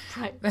 Like,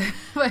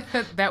 right.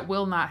 That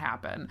will not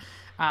happen.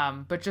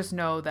 But just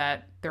know that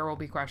there will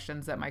be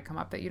questions that might come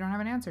up that you don't have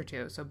an answer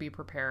to. So be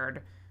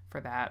prepared for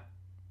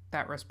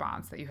that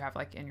response that you have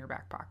like in your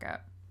back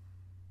pocket.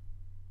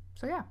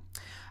 So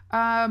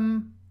yeah.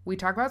 We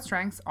talk about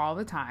strengths all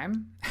the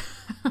time.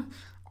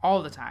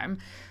 All the time.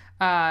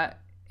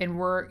 And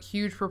we're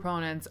huge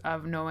proponents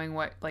of knowing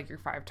what like your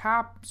 5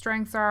 top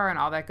strengths are and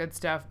all that good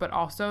stuff, but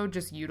also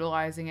just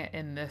utilizing it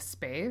in this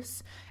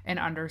space and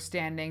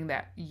understanding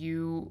that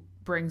you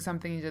bring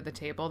something to the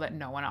table that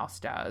no one else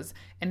does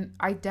and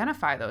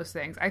identify those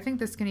things. I think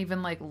this can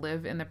even like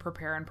live in the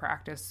prepare and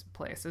practice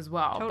place as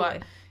well. Totally.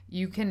 But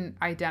you can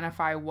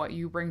identify what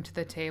you bring to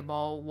the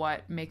table,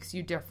 what makes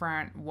you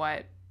different,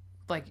 what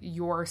like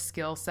your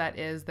skill set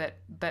is that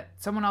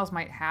someone else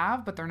might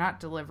have, but they're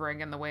not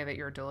delivering in the way that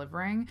you're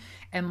delivering,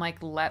 and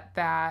like let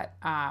that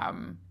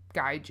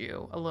guide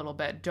you a little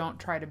bit. Don't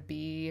try to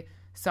be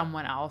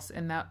someone else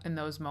in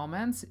those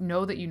moments.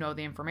 Know that you know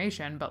the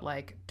information, but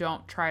like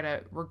don't try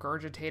to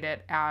regurgitate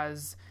it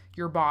as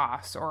your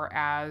boss or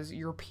as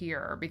your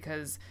peer,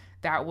 because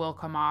that will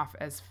come off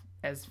as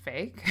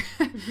fake.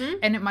 Mm-hmm.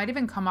 And it might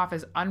even come off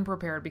as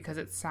unprepared because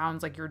it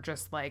sounds like you're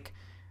just like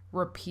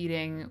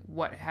repeating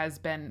what has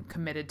been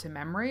committed to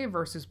memory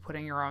versus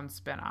putting your own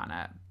spin on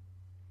it.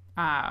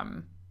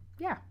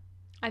 Yeah.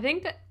 I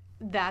think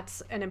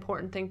that's an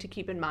important thing to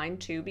keep in mind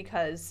too,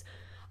 because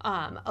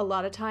a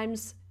lot of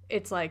times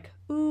it's like,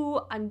 ooh,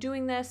 I'm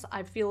doing this,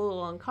 I feel a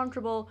little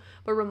uncomfortable,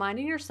 but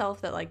reminding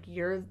yourself that like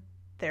you're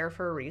there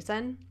for a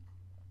reason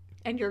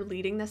and you're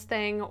leading this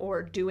thing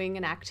or doing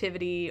an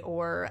activity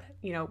or,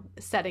 you know,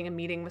 setting a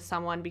meeting with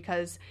someone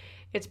because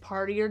it's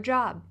part of your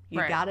job. You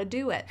Right. got to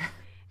do it.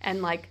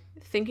 And like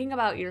thinking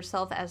about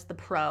yourself as the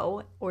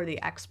pro or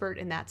the expert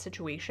in that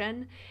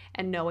situation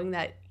and knowing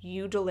that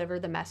you deliver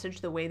the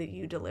message the way that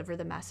you deliver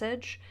the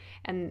message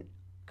and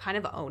kind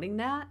of owning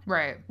that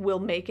Right. will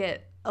make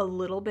it a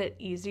little bit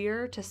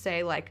easier to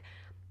say like,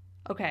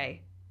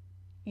 okay,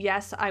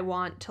 yes, I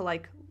want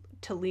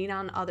to lean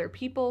on other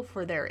people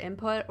for their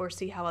input or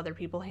see how other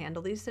people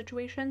handle these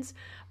situations,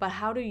 but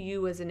how do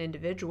you as an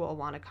individual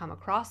want to come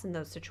across in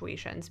those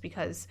situations?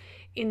 Because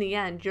in the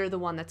end, you're the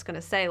one that's going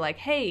to say like,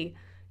 hey,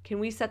 can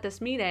we set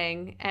this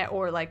meeting?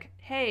 Or like,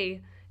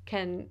 hey,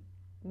 can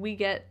we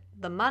get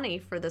the money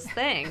for this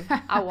thing?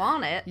 I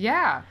want it.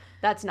 Yeah.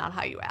 That's not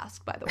how you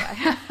ask, by the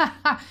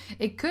way.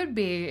 It could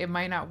be. It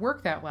might not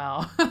work that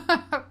well,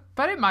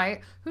 but it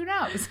might. Who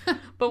knows?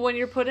 But when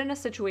you're put in a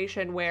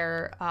situation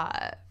where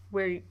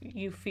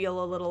you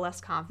feel a little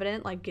less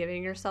confident, like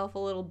giving yourself a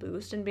little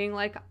boost and being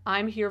like,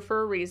 I'm here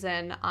for a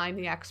reason. I'm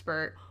the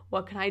expert.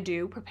 What can I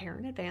do? Prepare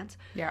in advance.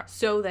 Yeah.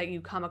 So that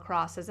you come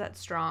across as that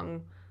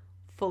strong,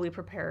 fully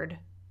prepared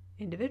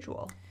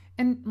individual.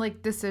 And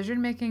like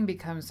decision making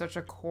becomes such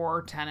a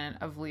core tenet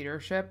of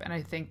leadership. And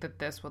I think that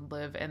this would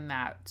live in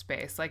that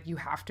space. Like you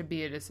have to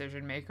be a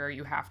decision maker.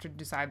 You have to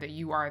decide that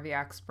you are the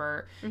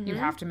expert. Mm-hmm. You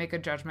have to make a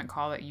judgment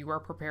call that you are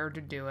prepared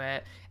to do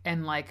it.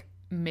 And like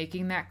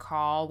making that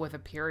call with a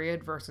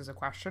period versus a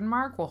question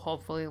mark will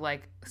hopefully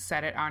like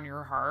set it on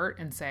your heart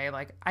and say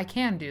like, I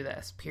can do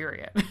this,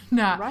 period.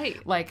 Not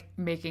right. Like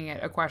making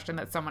it a question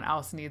that someone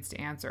else needs to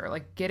answer.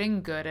 Like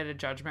getting good at a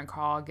judgment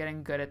call,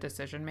 getting good at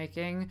decision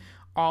making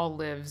all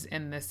lives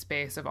in this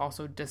space of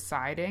also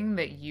deciding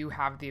that you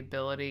have the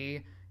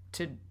ability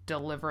to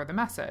deliver the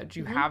message.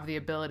 You mm-hmm. have the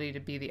ability to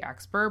be the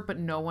expert, but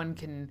no one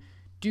can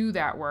do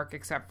that work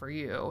except for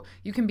you.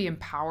 You can be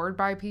empowered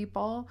by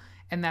people,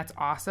 and that's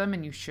awesome,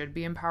 and you should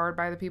be empowered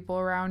by the people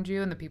around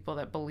you and the people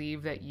that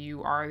believe that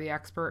you are the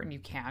expert and you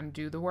can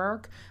do the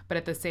work. But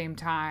at the same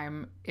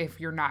time,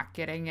 if you're not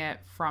getting it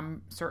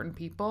from certain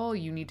people,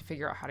 you need to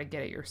figure out how to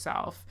get it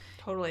yourself.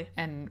 Totally.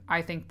 And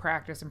I think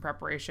practice and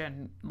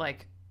preparation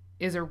like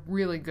is a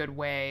really good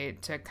way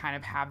to kind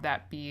of have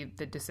that be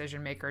the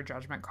decision maker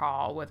judgment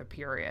call with a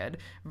period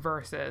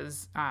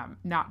versus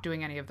not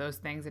doing any of those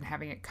things and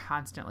having it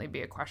constantly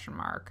be a question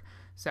mark.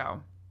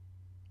 So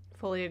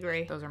fully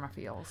agree. Those are my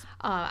feels.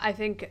 I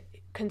think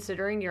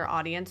considering your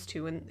audience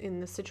too in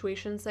the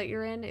situations that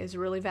you're in is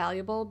really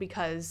valuable,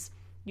 because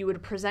you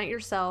would present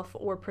yourself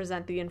or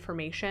present the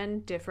information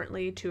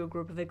differently to a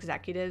group of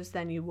executives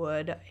than you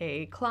would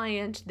a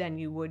client, than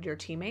you would your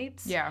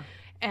teammates. Yeah.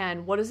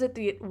 And what is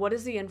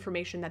the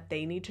information that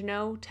they need to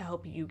know to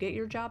help you get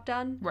your job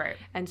done? Right.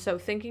 And so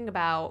thinking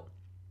about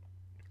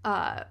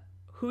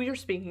who you're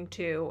speaking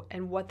to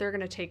and what they're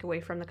going to take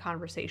away from the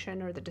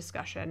conversation or the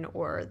discussion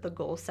or the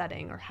goal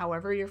setting or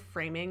however you're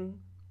framing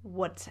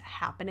what's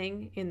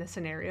happening in the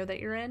scenario that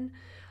you're in,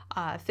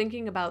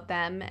 thinking about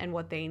them and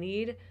what they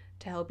need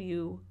to help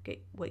you get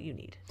what you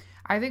need.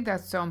 I think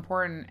that's so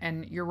important.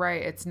 And you're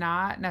right. It's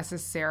not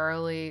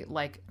necessarily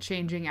like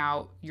changing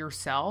out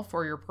yourself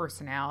or your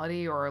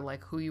personality or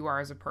like who you are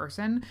as a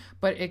person,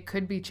 but it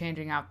could be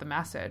changing out the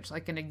message.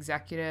 Like an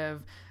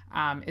executive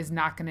is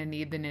not going to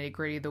need the nitty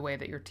gritty the way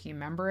that your team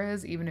member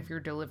is, even if you're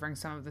delivering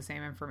some of the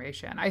same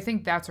information. I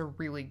think that's a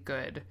really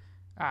good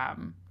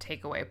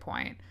takeaway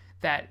point,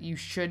 that you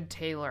should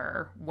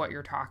tailor what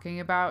you're talking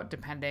about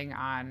depending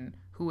on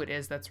who it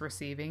is that's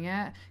receiving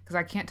it. Because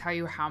I can't tell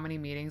you how many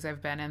meetings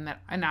I've been in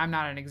that, and I'm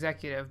not an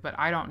executive, but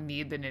I don't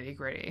need the nitty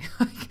gritty.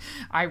 Like,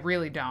 I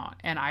really don't.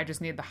 And I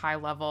just need the high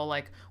level,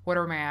 like, what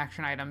are my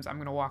action items? I'm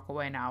going to walk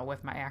away now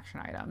with my action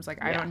items.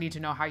 Like, I don't need to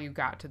know how you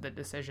got to the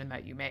decision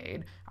that you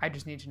made. I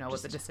just need to know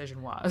what the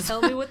decision was.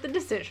 Tell me what the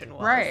decision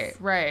was.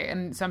 Right.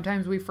 And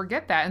sometimes we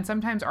forget that. And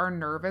sometimes our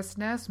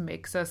nervousness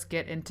makes us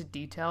get into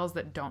details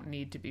that don't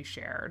need to be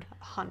shared.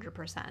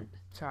 100%.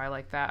 So I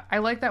like that. I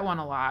like that one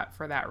a lot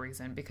for that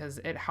reason, because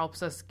it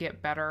helps us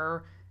get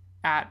better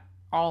at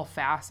all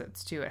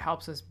facets too. It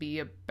helps us be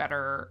a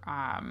better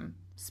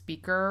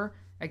speaker,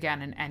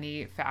 again, in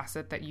any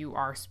facet that you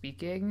are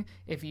speaking,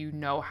 if you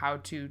know how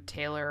to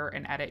tailor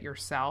and edit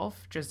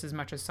yourself just as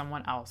much as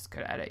someone else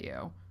could edit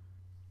you.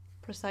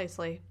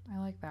 Precisely. I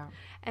like that.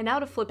 And now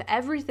to flip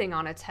everything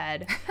on its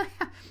head,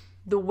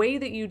 the way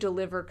that you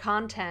deliver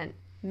content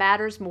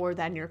matters more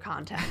than your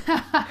content.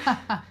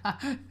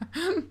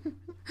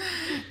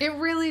 It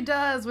really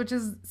does, which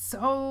is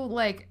so,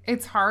 like,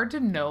 it's hard to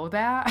know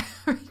that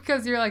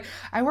because you're like,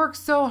 I work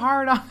so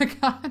hard on the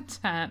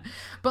content.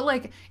 But,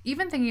 like,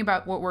 even thinking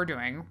about what we're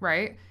doing,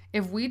 right?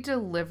 If we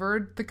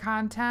delivered the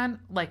content,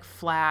 like,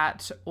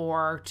 flat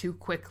or too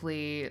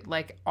quickly,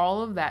 like,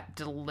 all of that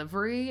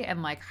delivery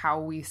and, like, how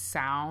we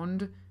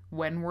sound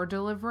when we're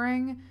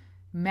delivering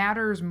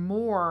matters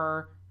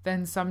more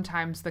than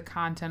sometimes the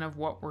content of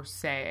what we're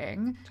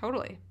saying.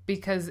 Totally.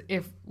 Because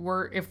if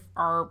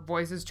our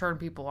voices turn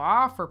people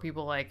off, or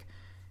people, like,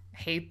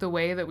 hate the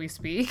way that we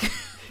speak,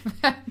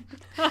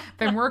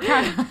 then we're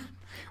kind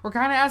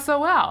of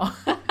SOL.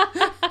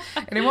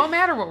 And it won't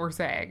matter what we're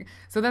saying.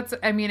 So that's,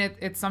 I mean,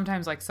 it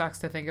sometimes, like, sucks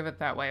to think of it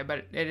that way,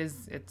 but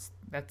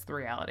that's the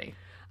reality.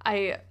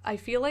 I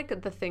feel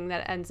like the thing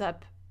that ends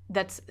up,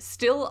 that's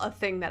still a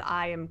thing that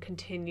I am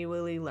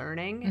continually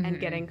learning and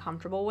getting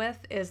comfortable with,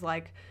 is,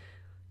 like,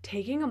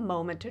 taking a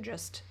moment to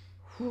just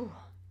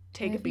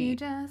take a beat.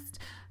 Just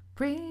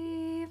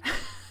breathe.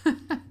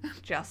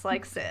 Just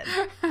like Sid.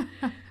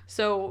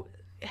 So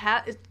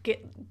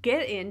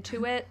get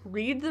into it,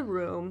 read the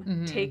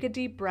room, take a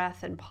deep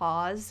breath and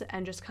pause,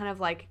 and just kind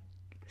of, like,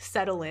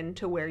 settle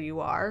into where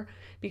you are,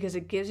 because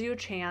it gives you a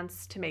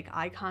chance to make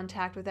eye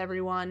contact with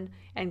everyone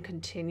and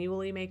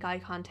continually make eye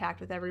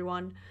contact with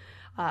everyone.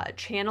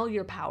 Channel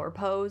your power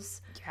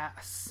pose.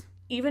 Yes.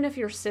 Even if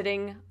you're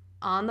sitting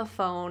on the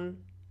phone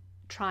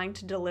trying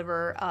to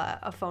deliver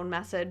a phone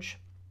message,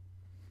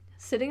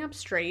 sitting up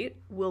straight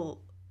will,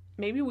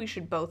 maybe we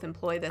should both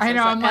employ this. I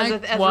know, as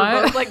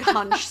we're both, like,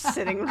 hunched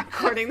sitting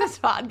recording this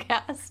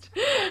podcast.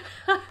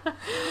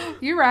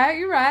 You're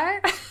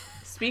right.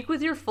 Speak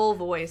with your full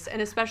voice, and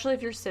especially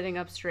if you're sitting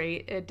up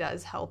straight, it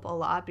does help a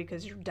lot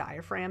because your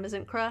diaphragm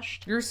isn't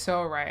crushed. You're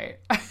so right.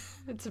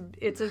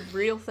 It's a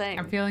real thing.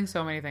 I'm feeling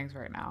so many things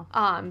right now.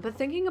 But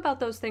thinking about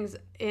those things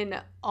in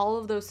all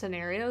of those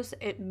scenarios,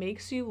 it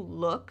makes you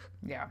look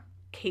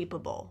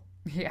capable.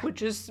 Yeah.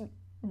 Which is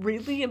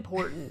really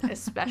important,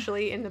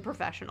 especially in the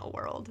professional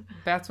world.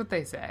 That's what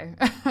they say,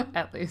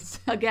 at least.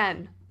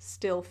 Again,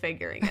 still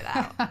figuring it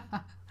out.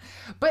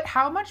 But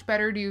how much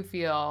better do you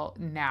feel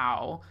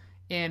now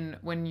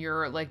when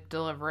you're, like,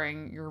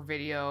 delivering your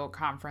video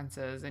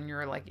conferences and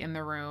you're, like, in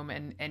the room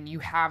and you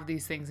have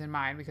these things in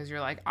mind because you're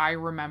like, I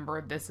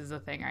remember this is a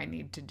thing I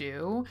need to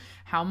do?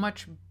 How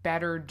much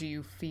better do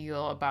you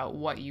feel about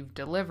what you've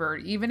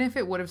delivered, even if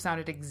it would have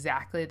sounded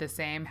exactly the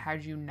same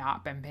had you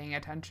not been paying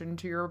attention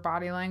to your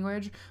body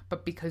language,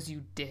 but because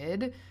you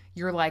did,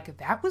 you're like,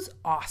 that was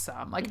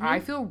awesome. Like, I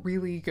feel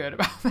really good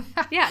about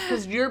that. Yeah,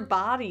 because your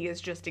body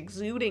is just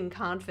exuding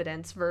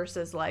confidence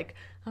versus, like,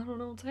 I don't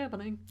know what's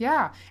happening.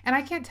 Yeah. And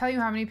I can't tell you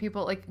how many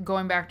people, like,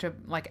 going back to,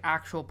 like,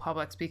 actual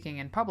public speaking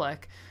in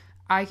public,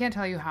 I can't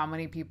tell you how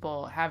many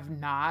people have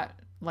not,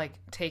 like,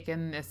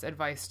 taken this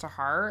advice to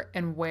heart,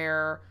 and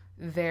where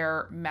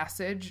their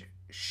message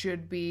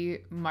should be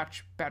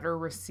much better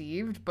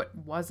received, but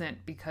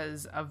wasn't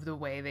because of the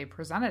way they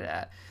presented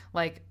it.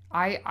 Like,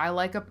 I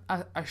like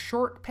a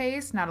short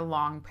pace, not a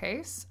long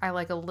pace. I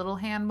like a little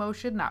hand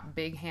motion, not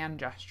big hand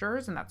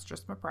gestures, and that's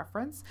just my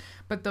preference.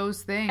 But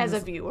those things... As a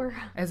viewer,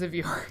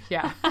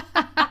 yeah.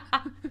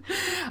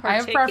 I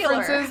have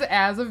preferences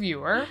as a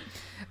viewer.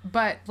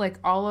 But, like,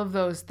 all of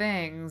those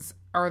things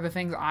are the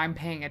things I'm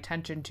paying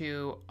attention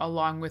to,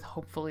 along with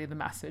hopefully the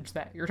message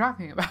that you're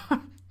talking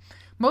about.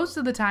 Most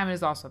of the time it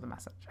is also the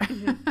message.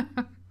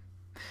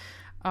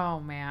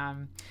 Oh,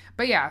 man.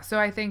 But yeah, so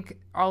I think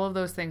all of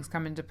those things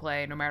come into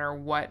play no matter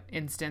what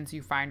instance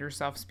you find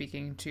yourself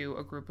speaking to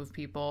a group of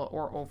people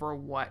or over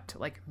what,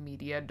 like,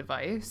 media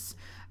device.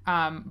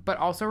 But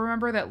also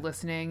remember that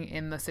listening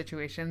in the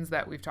situations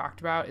that we've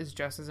talked about is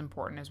just as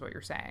important as what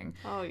you're saying.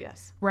 Oh,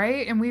 yes.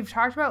 Right? And we've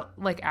talked about,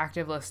 like,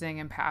 active listening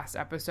in past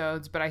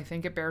episodes, but I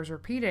think it bears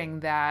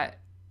repeating that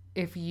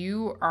if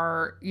you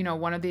are, you know,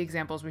 one of the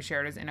examples we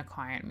shared is in a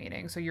client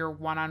meeting. So you're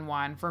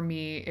one-on-one. For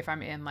me, if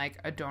I'm in, like,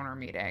 a donor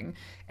meeting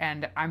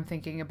and I'm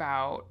thinking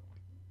about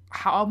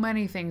how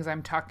many things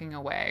I'm tucking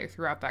away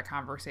throughout that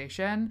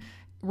conversation,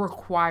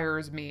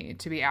 requires me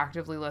to be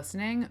actively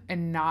listening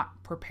and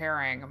not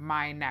preparing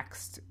my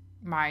next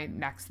my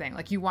next thing.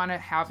 Like, you want to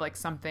have like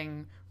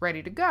something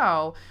ready to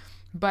go.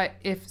 But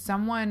if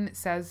someone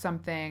says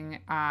something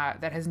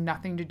that has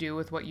nothing to do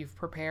with what you've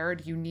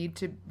prepared, you need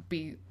to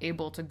be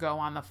able to go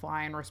on the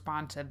fly and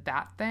respond to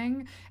that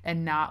thing,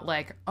 and not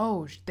like,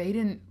 oh, they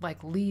didn't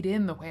like lead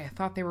in the way I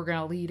thought they were going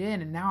to lead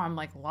in, and now I'm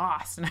like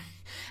lost, and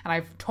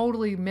I've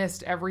totally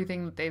missed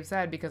everything that they've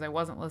said because I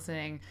wasn't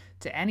listening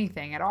to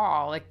anything at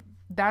all. Like,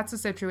 that's a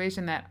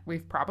situation that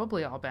we've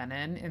probably all been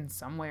in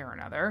some way or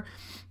another.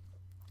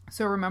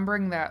 So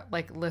remembering that,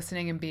 like,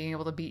 listening and being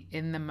able to be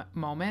in the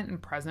moment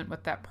and present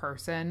with that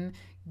person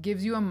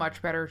gives you a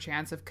much better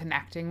chance of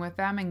connecting with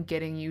them and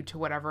getting you to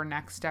whatever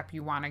next step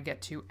you want to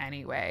get to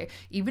anyway.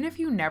 Even if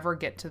you never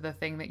get to the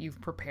thing that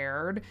you've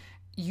prepared,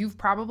 you've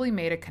probably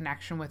made a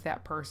connection with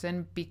that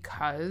person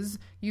because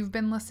you've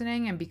been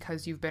listening and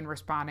because you've been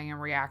responding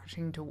and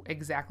reacting to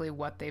exactly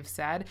what they've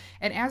said.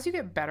 And as you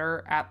get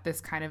better at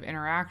this kind of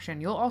interaction,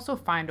 you'll also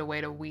find a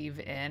way to weave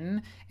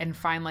in and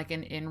find like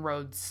an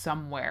inroad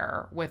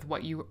somewhere with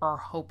what you are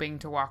hoping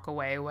to walk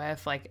away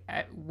with, like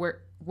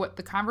what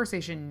the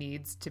conversation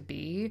needs to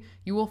be.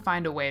 You will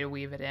find a way to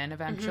weave it in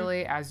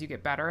eventually as you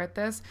get better at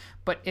this.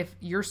 But if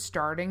your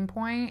starting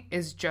point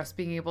is just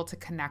being able to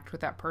connect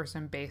with that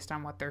person based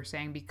on what they're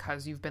saying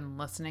because you've been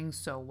listening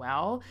so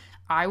well,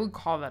 I would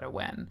call that a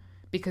win,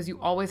 because you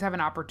always have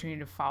an opportunity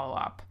to follow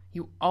up.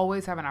 You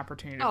always have an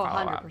opportunity to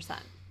follow 100%. up.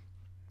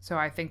 So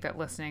I think that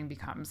listening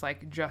becomes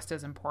like just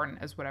as important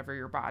as whatever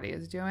your body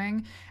is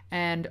doing.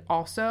 And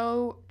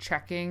also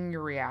checking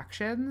your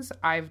reactions.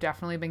 I've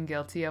definitely been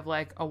guilty of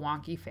like a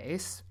wonky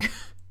face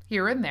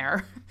here and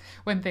there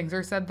when things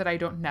are said that I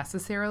don't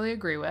necessarily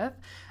agree with,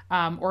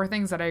 or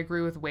things that I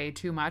agree with way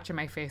too much and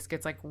my face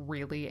gets like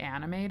really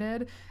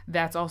animated.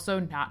 That's also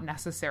not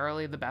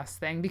necessarily the best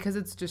thing because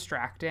it's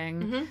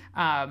distracting.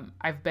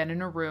 I've been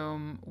in a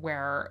room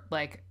where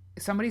like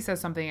somebody says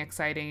something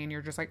exciting and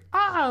you're just like,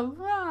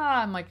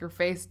 and like your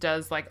face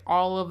does like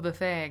all of the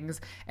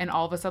things, and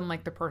all of a sudden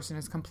like the person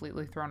is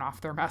completely thrown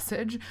off their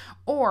message.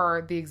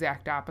 Or the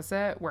exact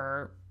opposite,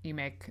 where you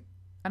make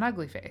an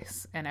ugly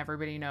face and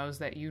everybody knows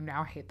that you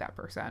now hate that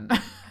person.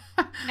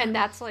 And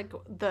that's like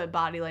the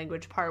body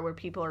language part where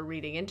people are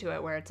reading into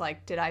it, where it's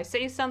like, did I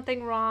say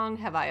something wrong?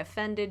 Have I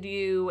offended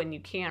you? And you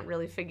can't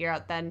really figure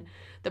out, then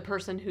the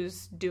person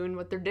who's doing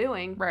what they're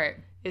doing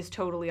is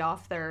totally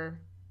off their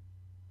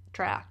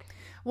track.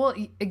 Well,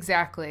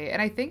 exactly.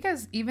 And I think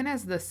even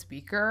as the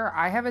speaker,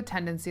 I have a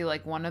tendency,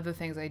 like one of the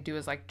things I do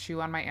is like chew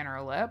on my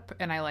inner lip,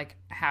 and I like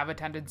have a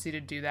tendency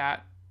to do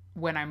that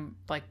when I'm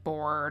like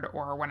bored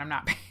or when I'm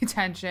not paying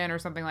attention or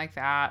something like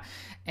that.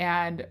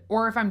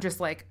 Or if I'm just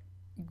like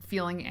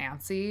feeling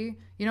antsy,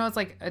 you know, it's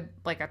like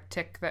a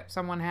tick that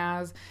someone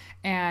has.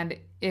 And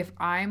if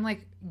I'm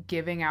like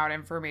giving out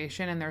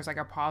information and there's like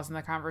a pause in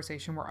the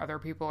conversation where other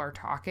people are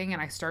talking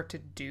and I start to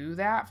do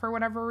that for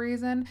whatever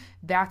reason,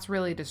 that's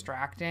really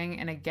distracting.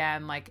 And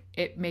again, like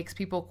it makes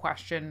people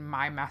question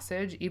my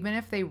message, even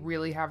if they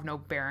really have no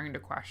bearing to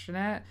question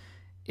it.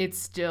 It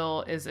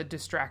still is a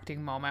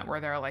distracting moment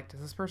where they're like, does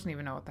this person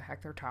even know what the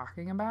heck they're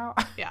talking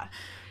about? Yeah.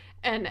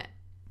 And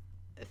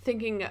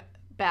thinking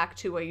back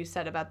to what you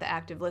said about the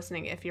active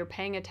listening, if you're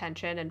paying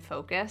attention and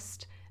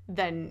focused,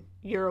 then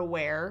you're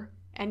aware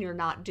and you're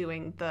not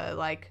doing the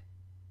like,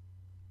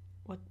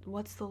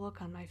 what's the look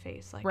on my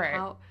face? Like,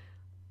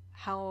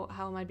 how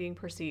am I being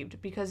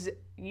perceived? Because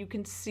you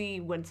can see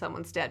when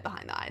someone's dead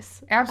behind the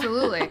eyes.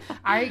 Absolutely.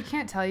 I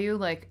can't tell you,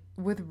 like,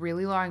 with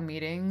really long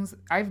meetings,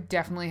 I've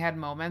definitely had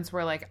moments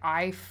where, like,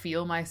 I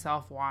feel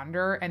myself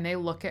wander and they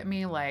look at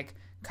me, like,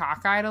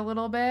 cockeyed a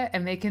little bit,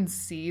 and they can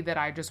see that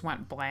I just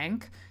went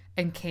blank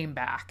and came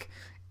back.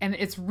 And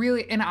it's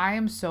really, and I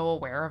am so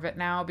aware of it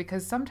now,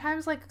 because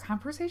sometimes, like,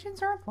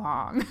 conversations are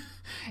long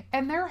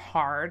and they're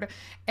hard.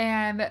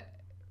 And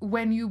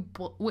when you,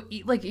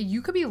 like,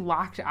 you could be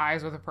locked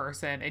eyes with a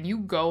person and you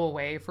go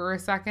away for a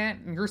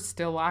second and you're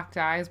still locked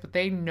eyes, but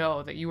they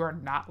know that you are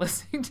not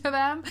listening to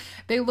them.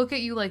 They look at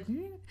you like,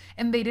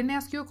 and they didn't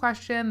ask you a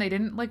question. They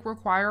didn't like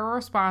require a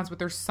response, but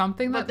there's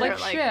something that like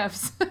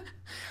shifts.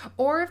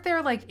 Or if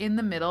they're like in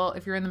the middle,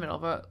 if you're in the middle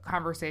of a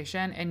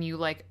conversation and you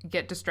like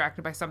get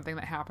distracted by something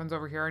that happens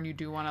over here and you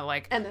do want to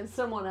like, and then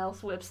someone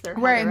else whips their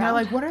head right, around. and they're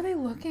like, what are they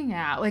looking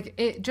at? Like,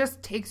 it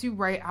just takes you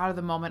right out of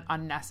the moment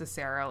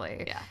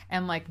unnecessarily. Yeah.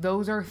 And like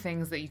those are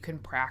things that you can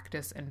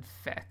practice and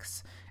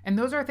fix. And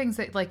those are things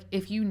that like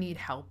if you need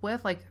help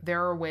with, like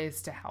there are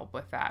ways to help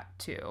with that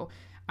too.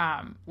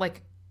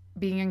 Like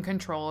being in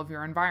control of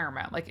your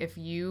environment. Like if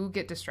you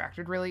get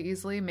distracted really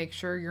easily, make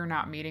sure you're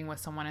not meeting with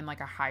someone in like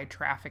a high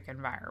traffic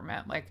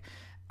environment. Like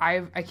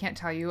I can't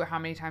tell you how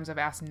many times I've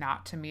asked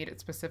not to meet at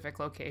specific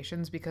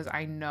locations because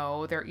I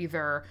know they're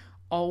either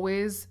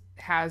always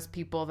has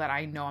people that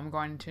I know I'm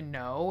going to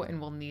know and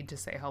will need to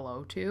say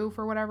hello to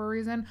for whatever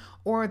reason,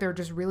 or they're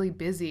just really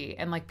busy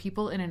and like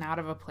people in and out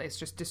of a place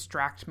just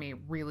distract me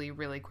really,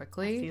 really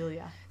quickly. I feel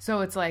ya.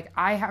 So it's like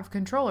I have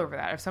control over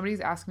that. If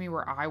somebody's asking me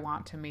where I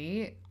want to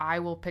meet, I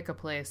will pick a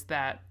place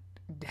that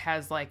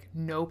has like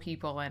no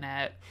people in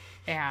it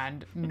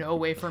and no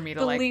way for me to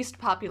the like least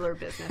popular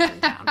business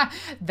in town.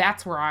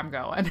 That's where I'm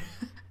going.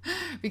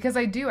 Because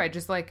I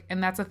just like,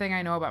 and that's a thing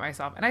I know about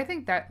myself. And I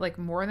think that like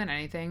more than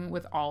anything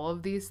with all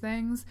of these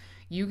things,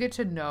 you get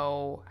to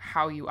know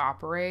how you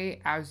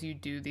operate as you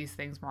do these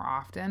things more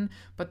often.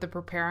 But the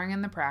preparing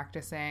and the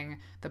practicing,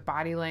 the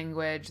body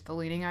language, the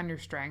leaning on your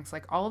strengths,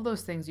 like all of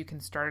those things you can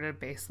start at a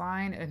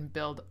baseline and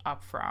build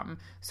up from.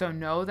 So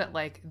know that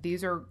like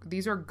these are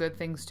good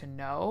things to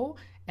know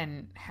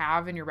and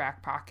have in your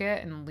back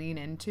pocket and lean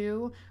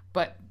into,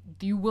 but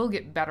you will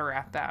get better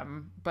at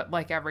them. But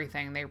like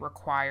everything, they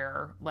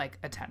require like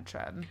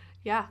attention.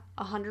 Yeah,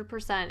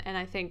 100%. And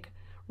I think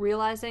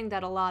realizing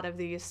that a lot of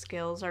these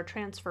skills are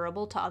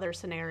transferable to other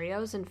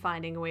scenarios and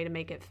finding a way to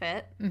make it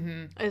fit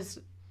is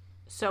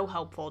so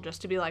helpful.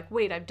 Just to be like,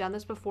 wait, I've done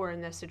this before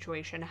in this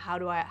situation. How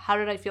did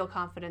I feel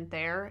confident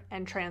there,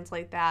 and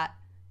translate that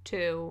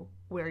to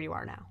where you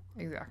are now.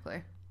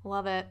 Exactly.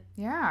 Love it.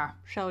 Yeah.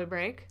 Shall we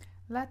break?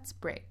 Let's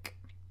break.